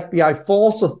the FBI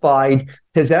falsified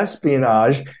his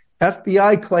espionage.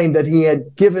 FBI claimed that he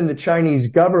had given the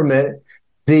Chinese government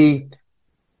the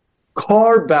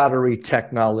car battery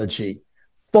technology.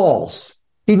 False.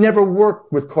 He never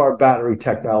worked with car battery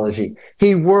technology.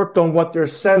 He worked on what they're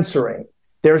censoring.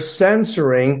 They're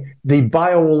censoring the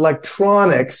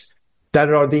bioelectronics that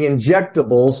are the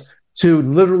injectables to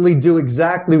literally do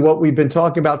exactly what we've been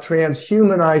talking about,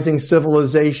 transhumanizing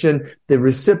civilization. The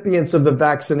recipients of the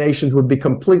vaccinations would be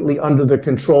completely under the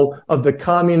control of the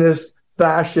communist,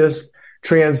 fascist,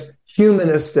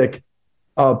 transhumanistic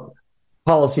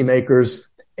policymakers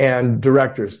and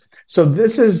directors. So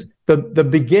this is the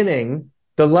beginning.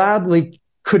 The lab leak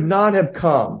could not have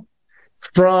come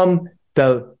from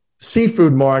the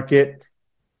seafood market.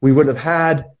 We would have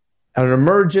had an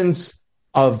emergence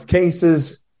of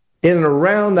cases in and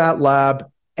around that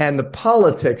lab, and the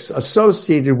politics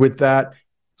associated with that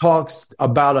talks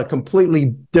about a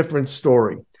completely different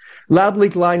story. Lab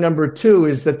leak lie number 2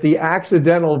 is that the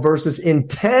accidental versus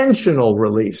intentional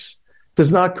release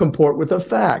does not comport with the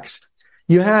facts.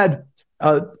 You had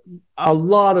a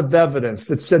lot of evidence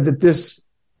that said that this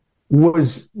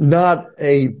was not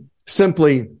a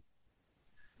simply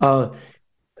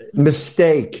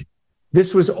mistake.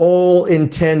 This was all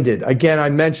intended. Again, I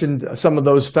mentioned some of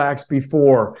those facts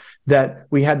before, that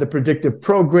we had the predictive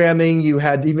programming. You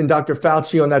had even Dr.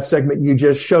 Fauci on that segment you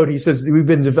just showed. He says, we've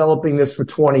been developing this for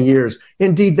 20 years.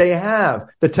 Indeed, they have.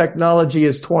 The technology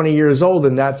is 20 years old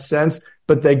in that sense.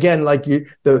 But again, like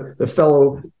the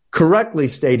fellow correctly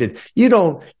stated, you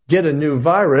don't get a new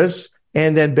virus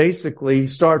and then basically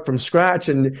start from scratch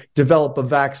and develop a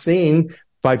vaccine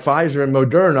by Pfizer and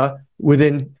Moderna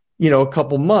within, a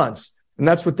couple months. And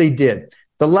that's what they did.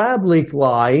 The lab leak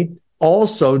lie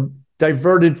also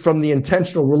diverted from the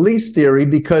intentional release theory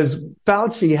because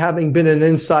Fauci, having been an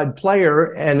inside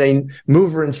player and a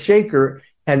mover and shaker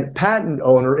and patent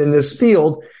owner in this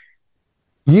field,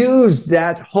 used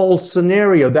that whole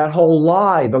scenario, that whole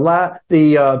lie,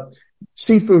 the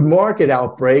seafood market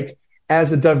outbreak,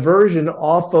 as a diversion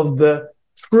off of the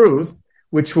truth,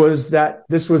 which was that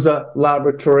this was a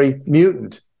laboratory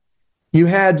mutant. You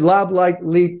had lab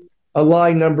leak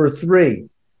lie number 3,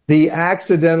 the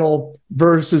accidental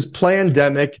versus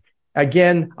plandemic.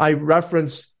 Again, I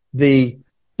referenced the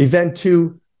Event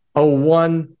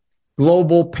 201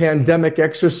 global pandemic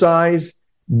exercise.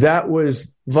 That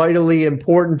was vitally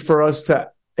important for us to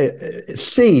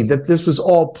see that this was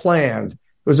all planned. It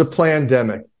was a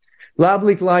plandemic. Lab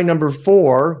leak lie number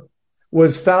 4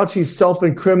 was Fauci's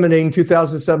self-incriminating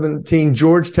 2017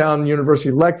 Georgetown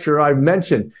University lecture I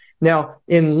mentioned. Now,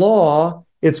 in law,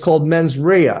 it's called mens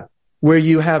rea, where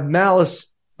you have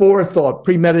malice, forethought,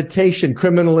 premeditation,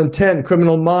 criminal intent,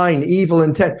 criminal mind, evil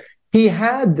intent. He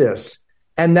had this,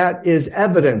 and that is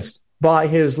evidenced by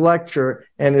his lecture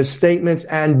and his statements,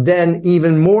 and then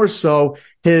even more so,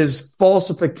 his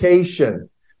falsification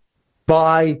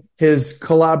by his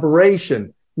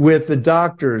collaboration with the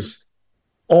doctors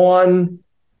on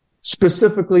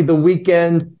specifically the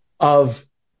weekend of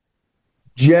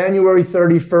January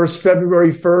 31st,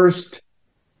 February 1st.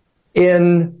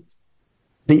 In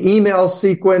the email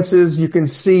sequences, you can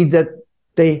see that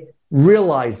they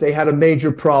realized they had a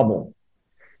major problem.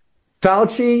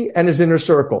 Fauci and his inner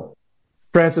circle,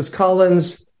 Francis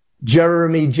Collins,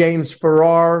 Jeremy James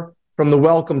Farrar from the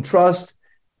Wellcome Trust.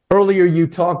 Earlier, you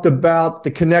talked about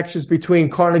the connections between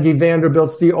Carnegie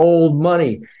Vanderbilt's the old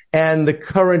money and the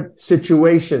current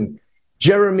situation.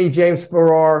 Jeremy James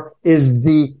Farrar is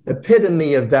the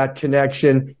epitome of that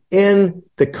connection in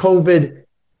the COVID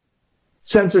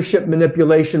censorship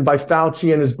manipulation by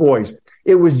Fauci and his boys.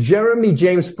 It was Jeremy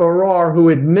James Farrar who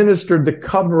administered the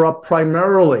cover-up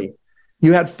primarily.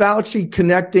 You had Fauci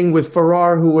connecting with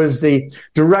Farrar, who was the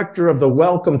director of the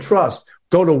Wellcome Trust.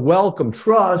 Go to Wellcome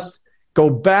Trust, go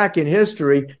back in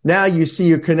history, now you see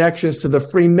your connections to the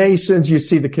Freemasons, you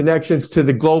see the connections to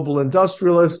the global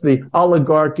industrialists, the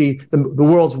oligarchy, the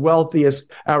world's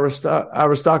wealthiest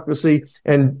aristocracy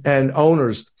and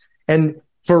owners. And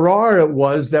Farrar it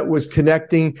was that was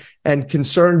connecting and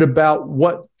concerned about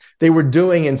what they were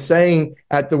doing and saying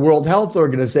at the World Health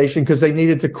Organization because they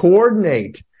needed to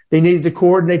coordinate. They needed to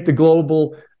coordinate the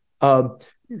global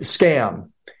scam,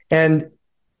 and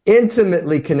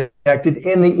intimately connected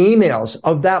in the emails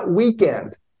of that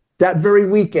weekend, that very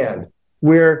weekend,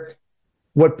 where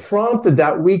what prompted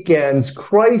that weekend's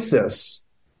crisis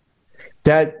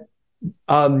that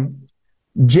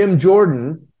Jim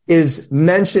Jordan is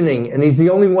mentioning, and he's the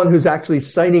only one who's actually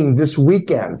citing this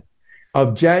weekend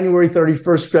of January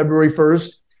 31st, February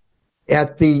 1st,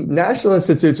 at the National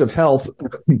Institutes of Health,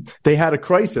 they had a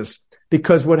crisis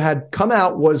because what had come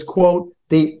out was, quote,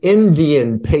 the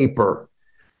Indian paper.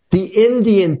 The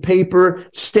Indian paper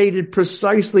stated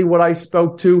precisely what I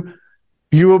spoke to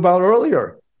you about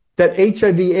earlier, that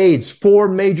HIV/AIDS, 4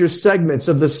 major segments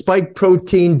of the spike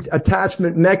protein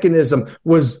attachment mechanism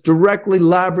was directly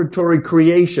laboratory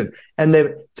creation. And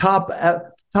the top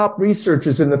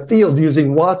researchers in the field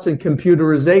using Watson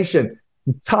computerization,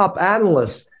 top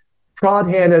analysts,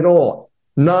 Pradhan et al.,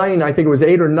 9, I think it was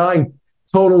 8 or 9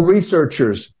 total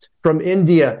researchers from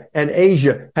India and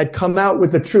Asia had come out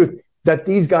with the truth that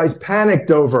these guys panicked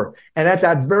over. And at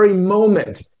that very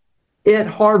moment, at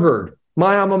Harvard,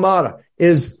 my alma mater,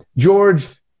 is George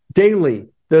Daly,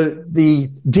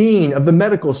 the dean of the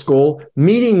medical school,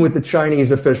 meeting with the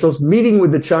Chinese officials, meeting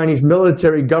with the Chinese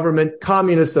military government,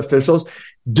 communist officials,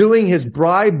 doing his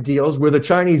bribe deals where the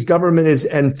Chinese government is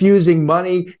infusing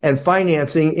money and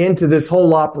financing into this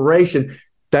whole operation,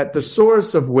 that the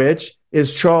source of which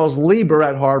is Charles Lieber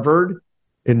at Harvard,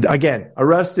 and again,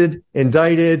 arrested,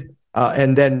 indicted,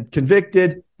 and then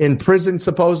convicted, in prison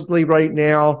supposedly right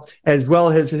now, as well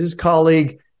as his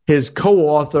colleague, his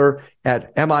co-author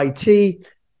at MIT,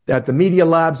 at the Media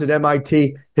Labs at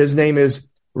MIT. His name is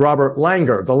Robert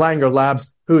Langer, the Langer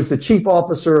Labs, who's the chief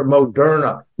officer of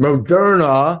Moderna.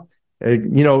 Moderna,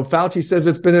 Fauci says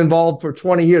it's been involved for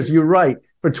 20 years. You're right.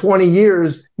 For 20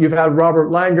 years, you've had Robert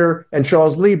Langer and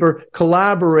Charles Lieber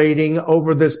collaborating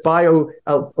over this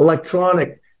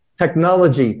bioelectronic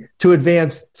technology to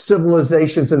advance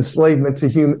civilization's enslavement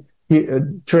to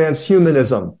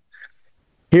transhumanism.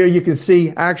 Here you can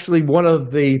see actually one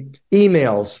of the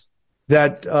emails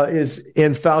that is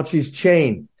in Fauci's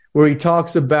chain, where he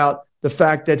talks about the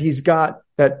fact that he's got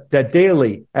that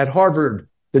Daly at Harvard,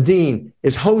 the dean,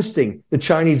 is hosting the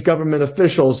Chinese government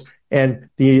officials and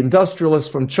the industrialists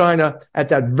from China at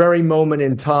that very moment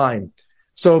in time.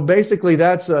 So basically,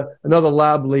 that's another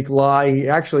lab leak lie.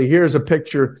 Actually, here's a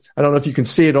picture. I don't know if you can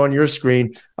see it on your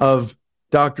screen of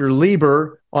Dr.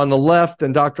 Lieber on the left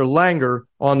and Dr. Langer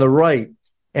on the right.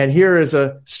 And here is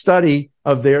a study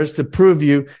of theirs to prove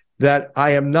you that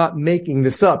I am not making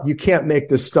this up. You can't make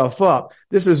this stuff up.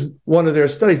 This is one of their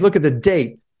studies. Look at the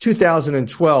date,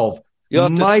 2012.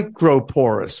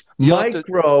 Microporous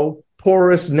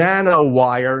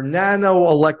nanowire,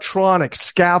 nanoelectronic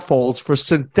scaffolds for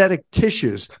synthetic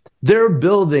tissues. They're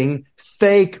building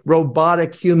fake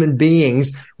robotic human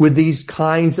beings with these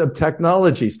kinds of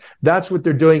technologies. That's what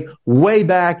they're doing way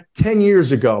back 10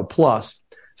 years ago plus.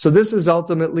 So this is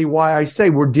ultimately why I say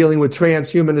we're dealing with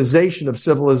transhumanization of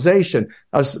civilization,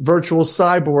 a virtual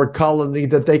cyborg colony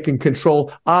that they can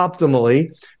control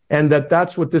optimally, and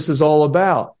that's what this is all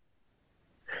about.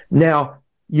 Now,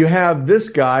 you have this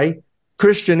guy,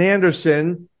 Christian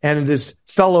Anderson, and his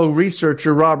fellow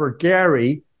researcher, Robert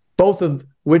Gary, both of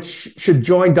which should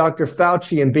join Dr.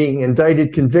 Fauci in being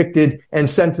indicted, convicted, and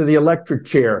sent to the electric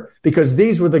chair, because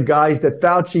these were the guys that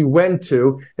Fauci went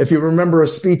to. If you remember a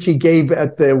speech he gave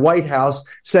at the White House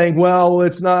saying, well,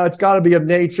 it's got to be of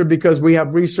nature because we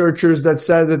have researchers that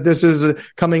said that this is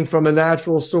coming from a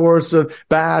natural source of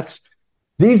bats.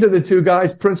 These are the two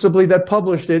guys principally that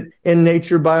published it in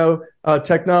Nature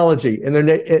Biotechnology,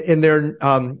 in their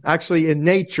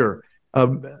Nature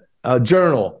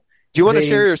journal. Do you want to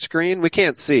share your screen? We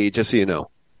can't see, just so you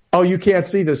know. Oh, you can't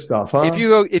see this stuff, huh? If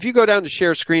you go down to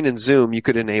share screen in Zoom, you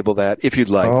could enable that if you'd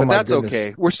like. But that's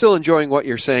okay. We're still enjoying what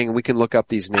you're saying, and we can look up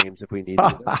these names if we need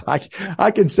to.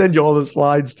 I can send you all the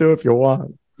slides too if you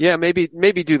want. Yeah, maybe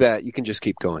do that. You can just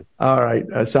keep going. All right,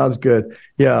 that sounds good.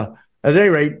 Yeah. At any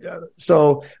rate,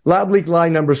 so lab leak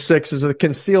line number 6 is the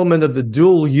concealment of the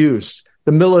dual use,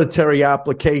 the military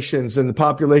applications and the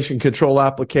population control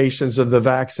applications of the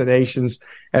vaccinations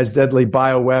as deadly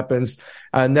bioweapons.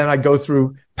 And then I go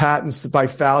through patents by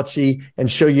Fauci and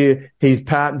show you he's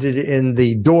patented in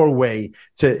the doorway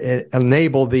to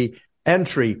enable the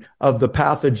entry of the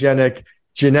pathogenic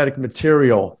genetic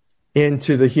material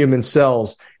into the human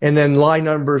cells. And then line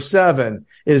number 7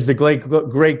 is the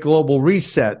great global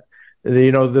reset,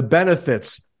 the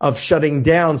benefits of shutting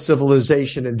down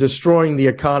civilization and destroying the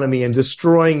economy and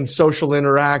destroying social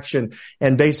interaction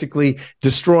and basically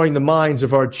destroying the minds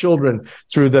of our children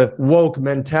through the woke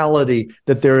mentality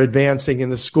that they're advancing in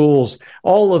the schools.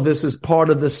 All of this is part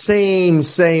of the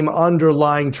same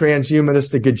underlying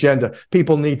transhumanistic agenda.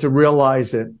 People need to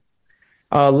realize it.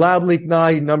 Lab Leak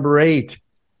 9, number 8.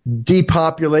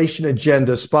 Depopulation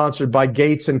agenda sponsored by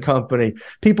Gates and company.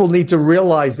 People need to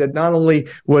realize that not only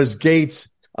was Gates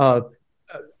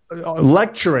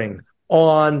lecturing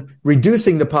on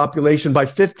reducing the population by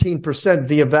 15%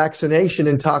 via vaccination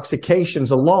intoxications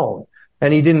alone.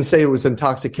 And he didn't say it was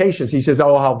intoxications. He says,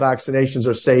 how vaccinations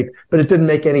are safe. But it didn't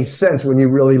make any sense when you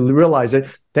really realize it.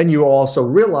 Then you also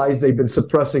realize they've been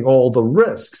suppressing all the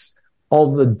risks,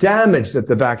 all the damage that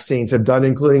the vaccines have done,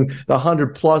 including the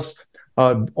 100+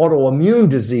 autoimmune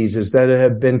diseases that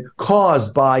have been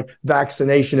caused by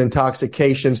vaccination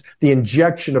intoxications, the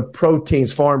injection of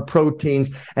proteins, foreign proteins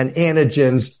and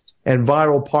antigens and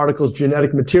viral particles,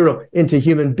 genetic material into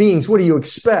human beings. What do you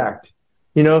expect?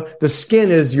 The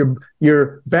skin is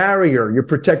your barrier, your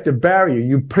protective barrier.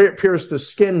 You pierce the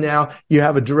skin now, you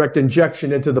have a direct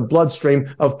injection into the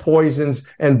bloodstream of poisons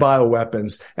and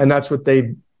bioweapons. And that's what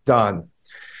they've done.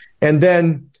 And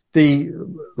then the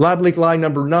Lab Leak line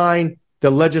number 9, the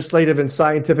legislative and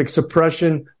scientific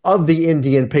suppression of the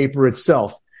Indian paper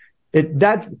itself.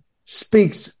 That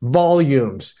speaks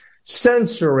volumes.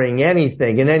 Censoring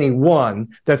anything and anyone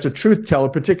that's a truth teller,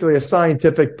 particularly a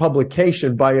scientific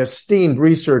publication by esteemed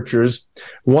researchers,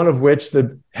 one of which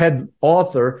the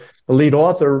lead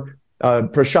author,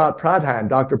 Prashant Pradhan,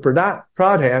 Dr.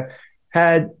 Pradhan,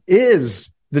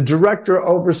 is the director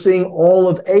overseeing all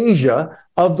of Asia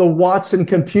of the Watson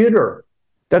computer.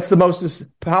 That's the most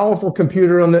powerful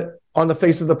computer on the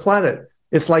face of the planet.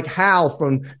 It's like HAL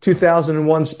from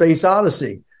 2001 Space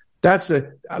Odyssey. That's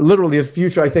literally the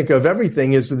future, I think, of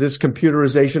everything is this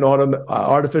computerization,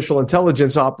 artificial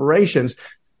intelligence operations.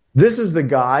 This is the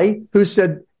guy who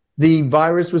said the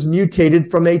virus was mutated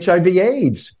from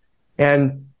HIV/AIDS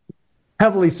and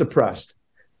heavily suppressed.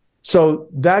 So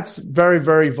that's very,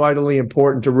 very vitally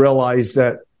important to realize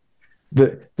that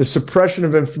the suppression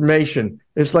of information,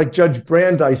 it's like Judge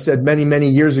Brandeis said many, many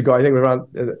years ago, I think around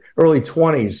the early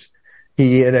 20s,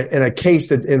 he in a case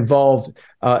that involved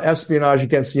espionage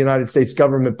against the United States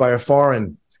government by a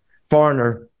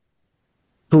foreigner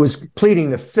who was pleading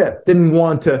the fifth, didn't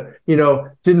want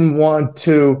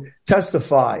to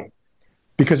testify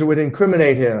because it would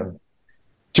incriminate him.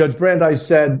 Judge Brandeis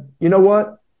said, you know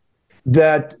what?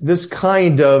 That this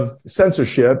kind of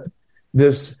censorship,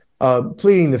 this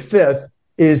pleading the fifth,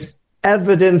 is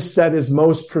evidence that is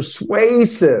most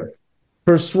persuasive.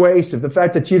 The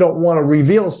fact that you don't want to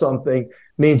reveal something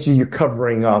means you're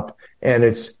covering up, and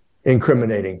it's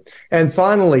incriminating. And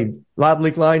finally, Lab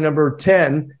Leak line number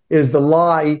 10 is the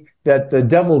lie that the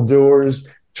devil doers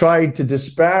tried to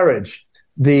disparage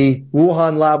the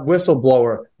Wuhan lab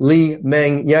whistleblower, Li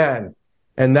Meng-Yan.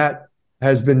 And that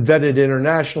has been vetted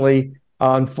internationally,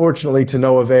 unfortunately, to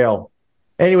no avail.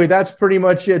 Anyway, that's pretty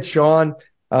much it, Sean.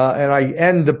 And I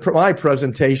end my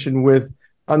presentation with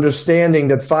understanding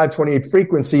that 528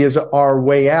 frequency is our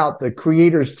way out. The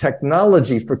Creator's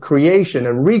technology for creation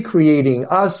and recreating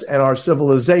us and our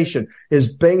civilization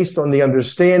is based on the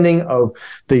understanding of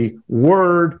the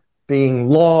word being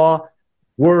law.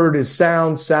 Word is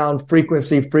sound,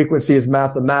 frequency is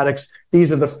mathematics.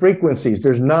 These are the frequencies.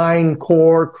 There's 9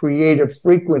 core creative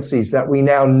frequencies that we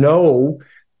now know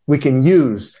we can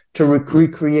use to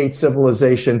recreate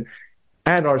civilization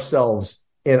and ourselves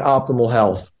in optimal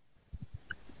health.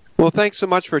 Well, thanks so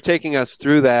much for taking us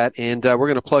through that. And we're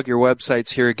going to plug your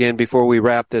websites here again before we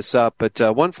wrap this up. But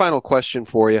one final question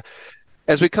for you.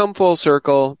 As we come full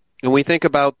circle and we think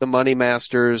about the money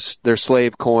masters, their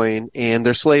slave coin, and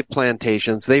their slave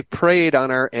plantations, they've preyed on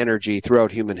our energy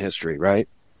throughout human history, right?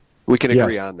 We can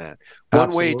agree on that.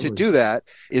 One way to do that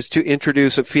is to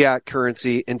introduce a fiat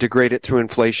currency and degrade it through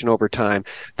inflation over time,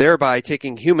 thereby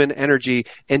taking human energy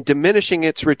and diminishing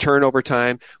its return over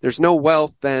time. There's no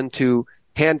wealth then to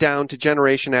hand down to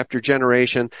generation after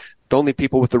generation. The only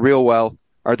people with the real wealth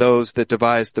are those that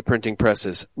devised the printing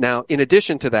presses. Now, in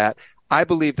addition to that, I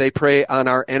believe they prey on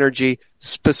our energy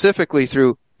specifically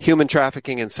through human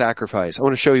trafficking and sacrifice. I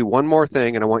want to show you one more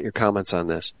thing, and I want your comments on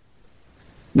this.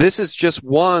 This is just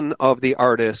one of the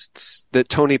artists that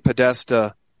Tony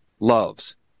Podesta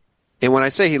loves. And when I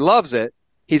say he loves it,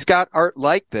 he's got art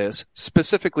like this,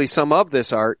 specifically some of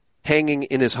this art, hanging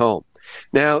in his home.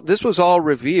 Now, this was all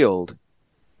revealed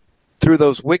through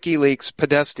those WikiLeaks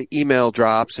Podesta email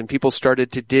drops, and people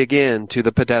started to dig into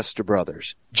the Podesta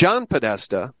brothers. John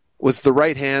Podesta was the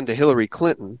right hand to Hillary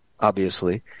Clinton,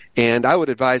 obviously, and I would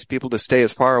advise people to stay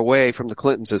as far away from the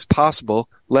Clintons as possible,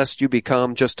 lest you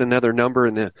become just another number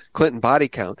in the Clinton body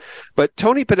count. But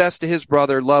Tony Podesta, his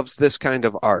brother, loves this kind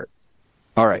of art.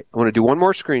 All right, I want to do one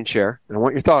more screen share, and I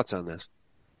want your thoughts on this.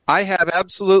 I have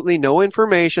absolutely no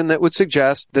information that would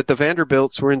suggest that the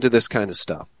Vanderbilts were into this kind of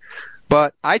stuff.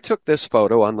 But I took this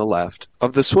photo on the left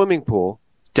of the swimming pool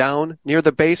down near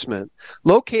the basement,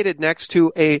 located next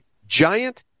to a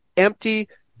giant empty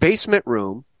basement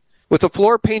room with a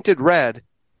floor painted red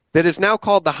that is now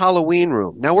called the Halloween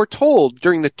room. Now, we're told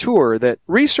during the tour that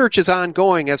research is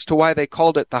ongoing as to why they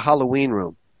called it the Halloween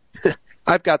room.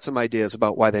 I've got some ideas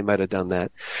about why they might have done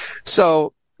that.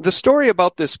 So the story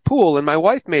about this pool, and my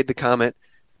wife made the comment,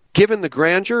 given the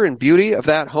grandeur and beauty of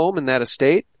that home and that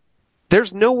estate,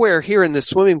 there's nowhere here in this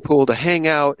swimming pool to hang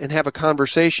out and have a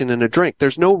conversation and a drink.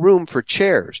 There's no room for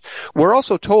chairs. We're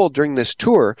also told during this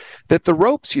tour that the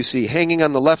ropes you see hanging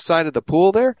on the left side of the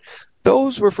pool there,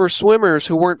 those were for swimmers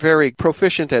who weren't very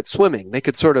proficient at swimming. They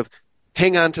could sort of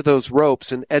hang on to those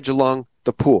ropes and edge along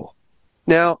the pool.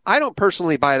 Now, I don't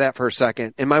personally buy that for a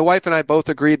second, and my wife and I both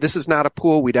agreed this is not a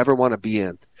pool we'd ever want to be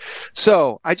in.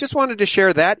 So I just wanted to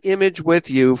share that image with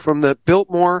you from the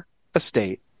Biltmore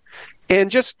estate,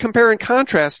 and just compare and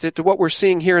contrast it to what we're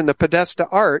seeing here in the Podesta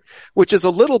art, which is a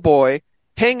little boy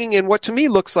hanging in what to me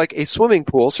looks like a swimming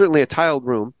pool, certainly a tiled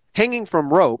room, hanging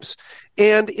from ropes.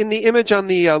 And in the image on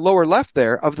the lower left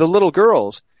there of the little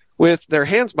girls with their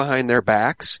hands behind their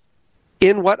backs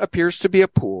in what appears to be a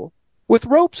pool with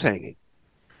ropes hanging.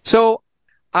 So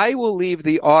I will leave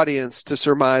the audience to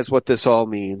surmise what this all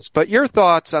means. But your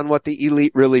thoughts on what the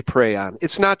elite really prey on?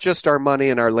 It's not just our money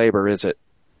and our labor, is it?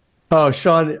 Oh,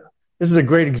 Sean, this is a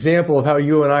great example of how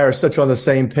you and I are such on the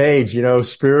same page,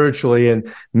 spiritually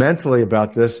and mentally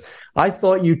about this. I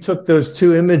thought you took those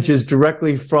two images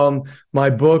directly from my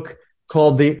book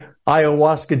called The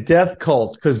Ayahuasca Death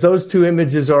Cult, because those two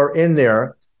images are in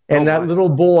there. And that little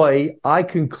boy, I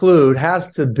conclude,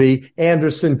 has to be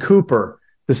Anderson Cooper,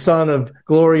 the son of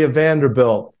Gloria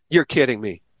Vanderbilt. You're kidding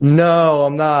me. No,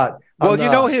 I'm not.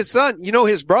 Well, his son,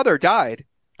 his brother died.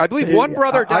 I believe one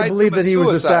brother died. I believe that he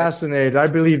was assassinated. I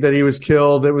believe that he was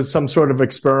killed. It was some sort of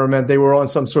experiment. They were on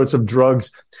some sorts of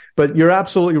drugs. But you're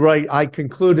absolutely right. I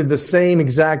concluded the same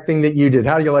exact thing that you did.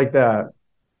 How do you like that?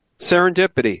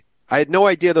 Serendipity. I had no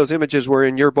idea those images were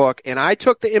in your book, and I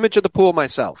took the image of the pool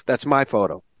myself. That's my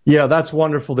photo. Yeah, that's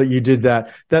wonderful that you did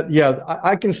that.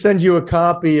 I can send you a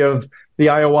copy of the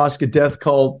Ayahuasca Death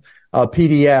Cult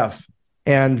PDF.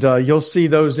 And you'll see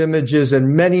those images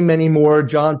and many, many more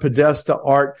John Podesta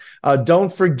art.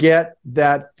 Don't forget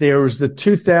that there was the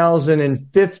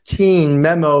 2015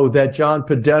 memo that John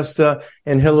Podesta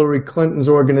and Hillary Clinton's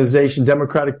organization,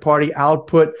 Democratic Party,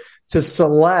 output to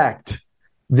select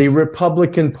the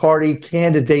Republican Party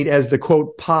candidate as the,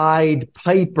 quote, Pied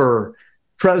Piper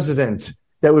president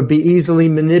that would be easily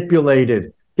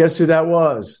manipulated. Guess who that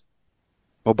was?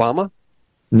 Obama?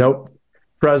 Nope.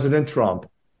 President Trump.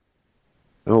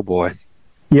 Oh, boy.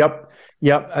 Yep.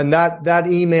 And that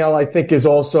email, I think, is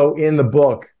also in the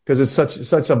book because it's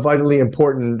such a vitally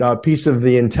important piece of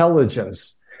the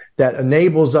intelligence that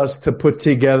enables us to put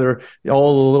together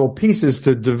all the little pieces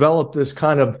to develop this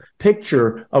kind of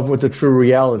picture of what the true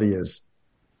reality is.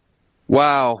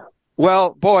 Wow.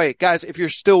 Well, boy, guys, if you're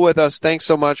still with us, thanks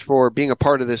so much for being a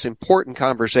part of this important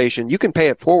conversation. You can pay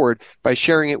it forward by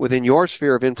sharing it within your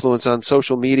sphere of influence on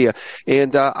social media.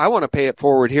 And I want to pay it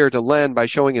forward here to Len by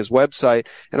showing his website.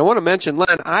 And I want to mention,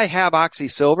 Len, I have Oxy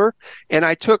Silver, and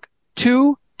I took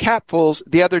 2 capfuls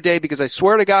the other day because I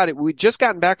swear to God, we'd just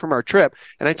gotten back from our trip.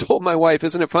 And I told my wife,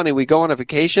 isn't it funny? We go on a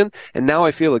vacation, and now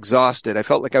I feel exhausted. I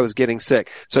felt like I was getting sick.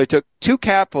 So I took 2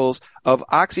 capfuls of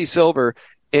Oxy Silver.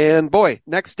 And boy,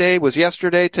 next day was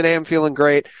yesterday. Today I'm feeling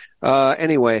great.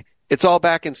 Anyway, it's all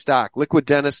back in stock. Liquid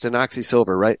Dentist and Oxy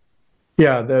Silver, right?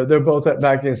 Yeah, they're both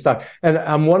back in stock. And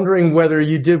I'm wondering whether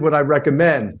you did what I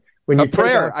recommend. When you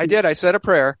prayer. I did. I said a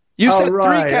prayer. You said 3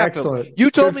 capfuls. Excellent. You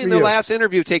told me in the last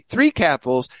interview, take 3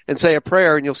 capfuls and say a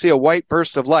prayer, and you'll see a white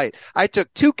burst of light. I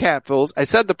took 2 capfuls. I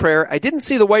said the prayer. I didn't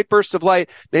see the white burst of light.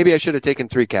 Maybe I should have taken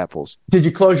 3 capfuls. Did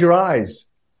you close your eyes?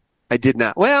 I did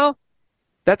not. Well,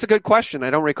 that's a good question. I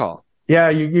don't recall. Yeah,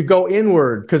 you go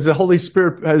inward because the Holy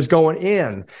Spirit is going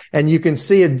in, and you can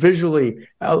see it visually.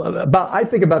 I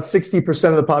think about 60%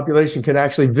 of the population can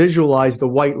actually visualize the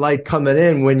white light coming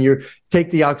in when you take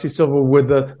the Oxy Silver with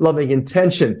the loving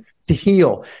intention. to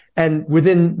heal. And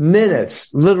within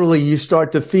minutes, literally, you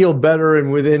start to feel better.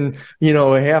 And within,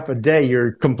 a half a day,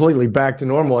 you're completely back to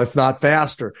normal, if not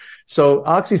faster. So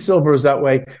OxySilver is that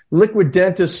way. Liquid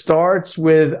Dentist starts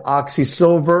with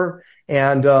OxySilver,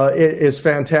 and it is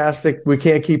fantastic. We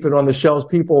can't keep it on the shelves.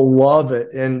 People love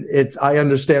it. And I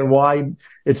understand why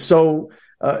it's so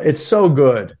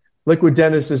good. Liquid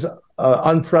Dentist is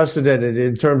unprecedented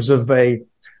in terms of a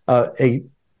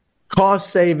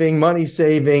cost-saving,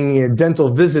 money-saving,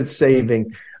 dental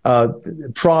visit-saving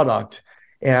product.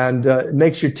 And it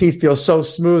makes your teeth feel so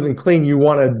smooth and clean, you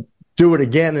want to do it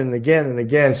again and again and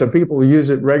again. So people use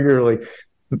it regularly.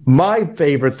 My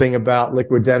favorite thing about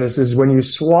Liquid Dentist is when you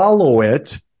swallow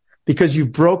it, because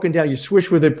you've broken down, you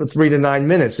swish with it for 3 to 9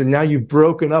 minutes, and now you've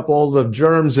broken up all the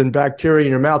germs and bacteria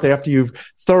in your mouth after you've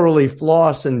thoroughly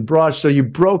flossed and brushed. So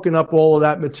you've broken up all of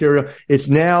that material. It's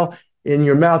now in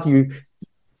your mouth. You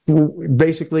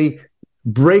basically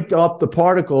break up the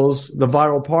particles, the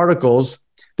viral particles.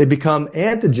 They become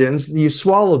antigens. You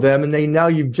swallow them, and now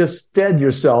you've just fed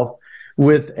yourself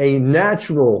with a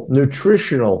natural,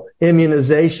 nutritional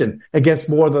immunization against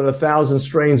more than 1,000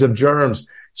 strains of germs.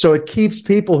 So it keeps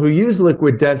people who use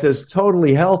Liquid Dentist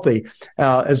totally healthy,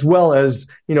 as well as,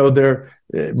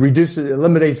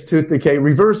 eliminates tooth decay,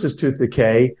 reverses tooth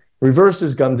decay,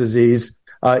 reverses gum disease.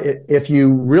 If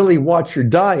you really watch your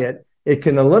diet, it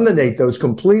can eliminate those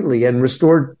completely and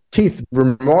restore teeth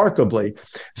remarkably.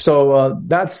 So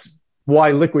that's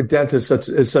why Liquid Dentist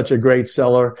is such a great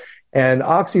seller. And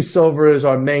OxySilver is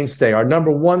our mainstay. Our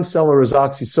number one seller is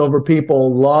OxySilver.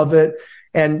 People love it.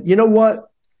 And you know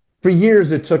what? For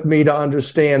years, it took me to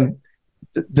understand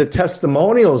the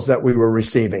testimonials that we were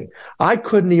receiving. I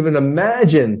couldn't even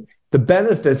imagine the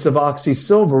benefits of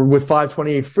OxySilver with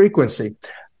 528 frequency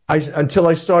until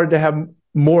I started to have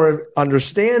more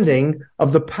understanding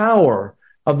of the power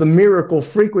of the miracle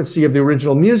frequency of the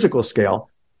original musical scale,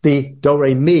 the do,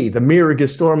 re, mi, the mira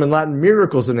gestorum in Latin,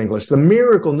 miracles in English. The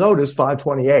miracle note is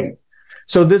 528.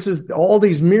 So this is all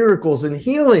these miracles and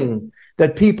healing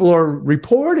that people are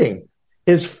reporting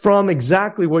is from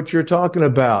exactly what you're talking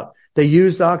about. They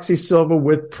used OxySilver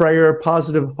with prayer,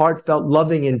 positive, heartfelt,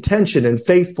 loving intention, and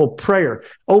faithful prayer.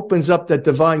 Opens up that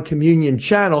divine communion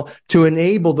channel to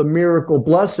enable the miracle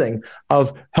blessing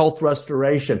of health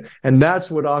restoration. And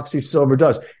that's what OxySilver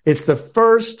does. It's the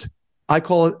first, I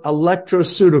call it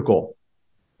electroceutical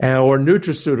or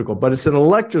nutraceutical, but it's an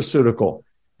electroceutical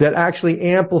that actually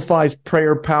amplifies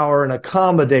prayer power and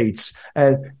accommodates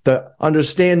the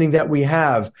understanding that we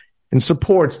have and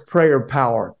supports prayer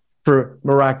power for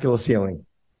miraculous healing.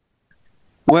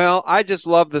 Well, I just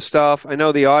love the stuff. I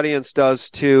know the audience does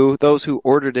too. Those who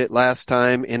ordered it last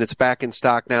time, and it's back in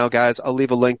stock now, guys. I'll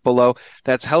leave a link below.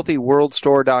 That's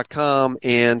healthyworldstore.com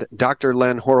and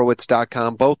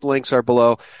drlenhorowitz.com. Both links are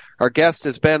below. Our guest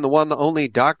has been the one, the only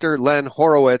Dr. Len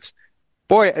Horowitz.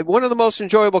 Boy, one of the most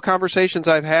enjoyable conversations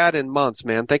I've had in months,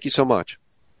 man. Thank you so much.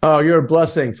 Oh, you're a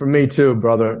blessing for me too,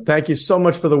 brother. Thank you so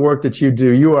much for the work that you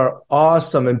do. You are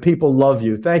awesome, and people love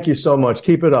you. Thank you so much.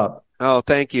 Keep it up. Oh,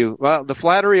 thank you. Well, the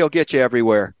flattery will get you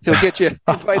everywhere. He'll get you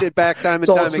invited back time and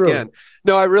time again.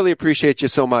 No, I really appreciate you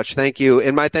so much. Thank you.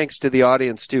 And my thanks to the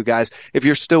audience too, guys. If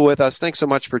you're still with us, thanks so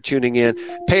much for tuning in.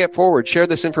 Pay it forward. Share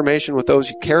this information with those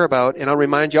you care about. And I'll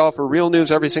remind y'all, for real news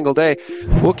every single day,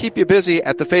 we'll keep you busy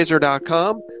at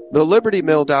thephaser.com,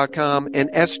 thelibertymill.com,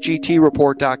 and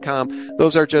sgtreport.com.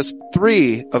 Those are just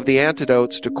 3 of the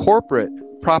antidotes to corporate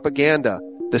propaganda,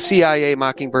 the CIA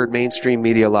Mockingbird mainstream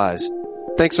media lies.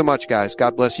 Thanks so much, guys.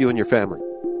 God bless you and your family.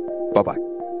 Bye-bye.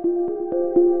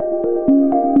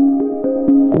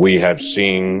 We have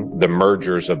seen the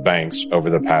mergers of banks over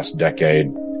the past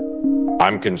decade.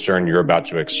 I'm concerned you're about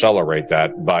to accelerate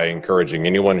that by encouraging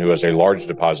anyone who has a large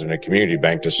deposit in a community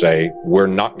bank to say, we're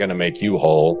not going to make you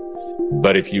whole,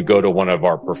 but if you go to one of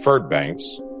our preferred banks,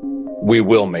 we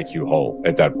will make you whole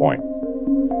at that point.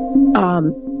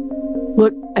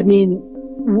 Look, I mean,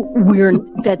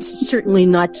 that's certainly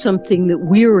not something that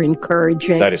we're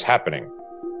encouraging. That is happening.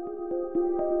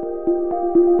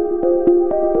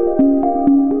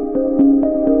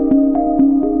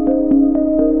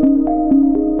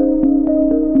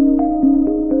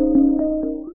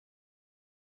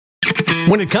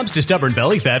 When it comes to stubborn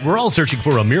belly fat, we're all searching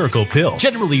for a miracle pill.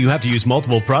 Generally, you have to use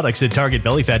multiple products that target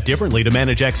belly fat differently to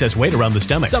manage excess weight around the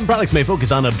stomach. Some products may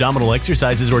focus on abdominal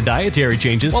exercises or dietary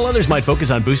changes, while others might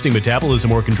focus on boosting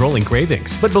metabolism or controlling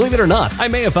cravings. But believe it or not, I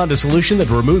may have found a solution that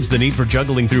removes the need for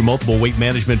juggling through multiple weight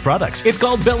management products. It's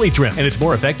called Belly Trim, and it's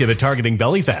more effective at targeting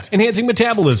belly fat, enhancing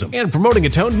metabolism, and promoting a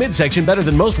toned midsection better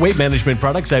than most weight management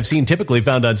products I've seen typically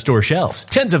found on store shelves.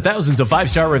 Tens of thousands of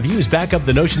 5-star reviews back up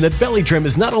the notion that Belly Trim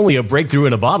is not only a breakthrough breakthrough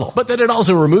in a bottle, but that it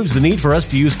also removes the need for us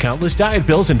to use countless diet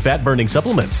pills and fat-burning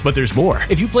supplements. But there's more.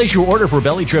 If you place your order for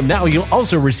Belly Trim now, you'll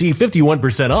also receive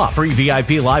 51% off, free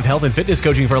VIP live health and fitness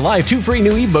coaching for life, 2 free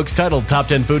new ebooks titled Top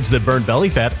 10 Foods That Burn Belly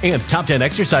Fat and Top 10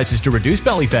 Exercises to Reduce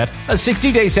Belly Fat, a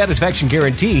 60-day satisfaction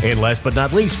guarantee, and last but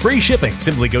not least, free shipping.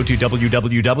 Simply go to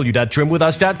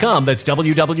www.trimwithus.com. That's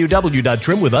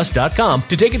www.trimwithus.com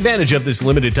to take advantage of this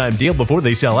limited time deal before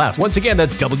they sell out. Once again,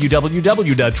 that's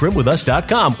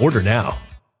www.trimwithus.com. Order now.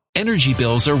 Energy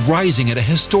bills are rising at a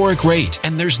historic rate,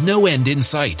 and there's no end in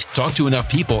sight. Talk to enough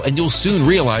people, and you'll soon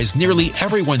realize nearly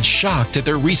everyone's shocked at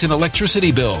their recent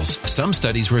electricity bills. Some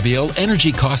studies reveal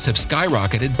energy costs have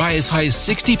skyrocketed by as high as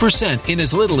 60% in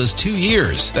as little as 2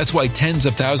 years. That's why tens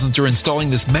of thousands are installing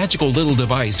this magical little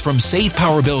device from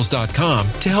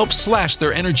SavePowerBills.com to help slash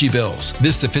their energy bills.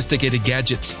 This sophisticated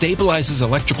gadget stabilizes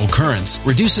electrical currents,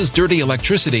 reduces dirty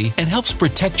electricity, and helps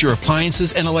protect your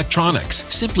appliances and electronics.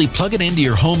 Simply plug it into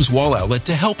your home's wall outlet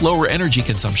to help lower energy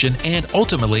consumption and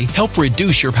ultimately help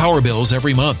reduce your power bills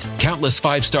every month. Countless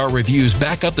 5-star reviews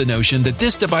back up the notion that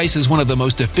this device is one of the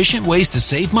most efficient ways to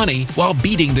save money while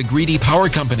beating the greedy power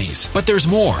companies. But there's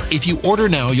more. If you order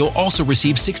now, you'll also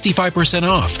receive 65%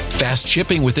 off, fast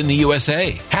shipping within the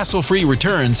USA, hassle-free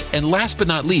returns, and last but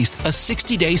not least, a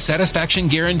 60-day satisfaction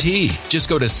guarantee. Just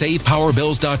go to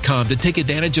SavePowerBills.com to take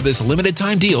advantage of this limited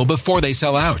time deal before they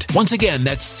sell out. Once again,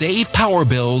 that's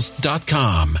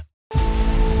SavePowerBills.com.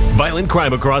 Violent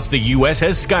crime across the U.S.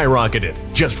 has skyrocketed.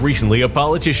 Just recently, a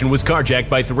politician was carjacked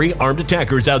by 3 armed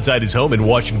attackers outside his home in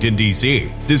Washington,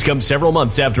 D.C. This comes several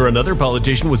months after another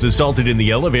politician was assaulted in the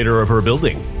elevator of her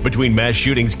building. Between mass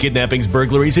shootings, kidnappings,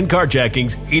 burglaries, and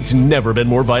carjackings, it's never been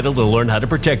more vital to learn how to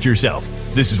protect yourself.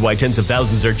 This is why tens of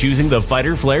thousands are choosing the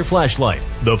Fighter Flare flashlight.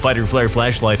 The Fighter Flare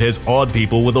flashlight has awed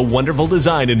people with a wonderful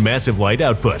design and massive light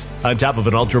output. On top of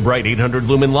an ultra-bright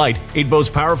 800-lumen light, it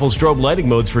boasts powerful strobe lighting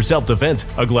modes for self-defense,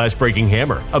 a glass-breaking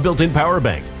hammer, a built-in power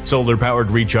bank,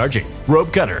 solar-powered recharging,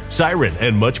 rope cutter, siren,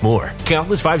 and much more.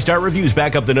 Countless 5-star reviews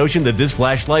back up the notion that this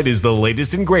flashlight is the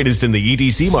latest and greatest in the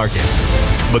EDC market.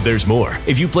 But there's more.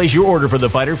 If you place your order for the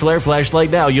Fighter Flare flashlight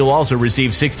now, you'll also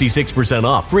receive 66%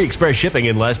 off, free express shipping,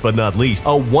 and last but not least, a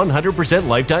 100%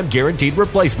 lifetime guaranteed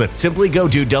replacement. Simply go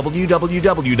to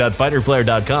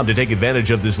www.fighterflare.com to take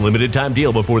advantage of this limited time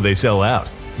deal before they sell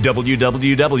out.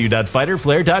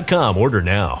 www.fighterflare.com. Order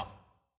now.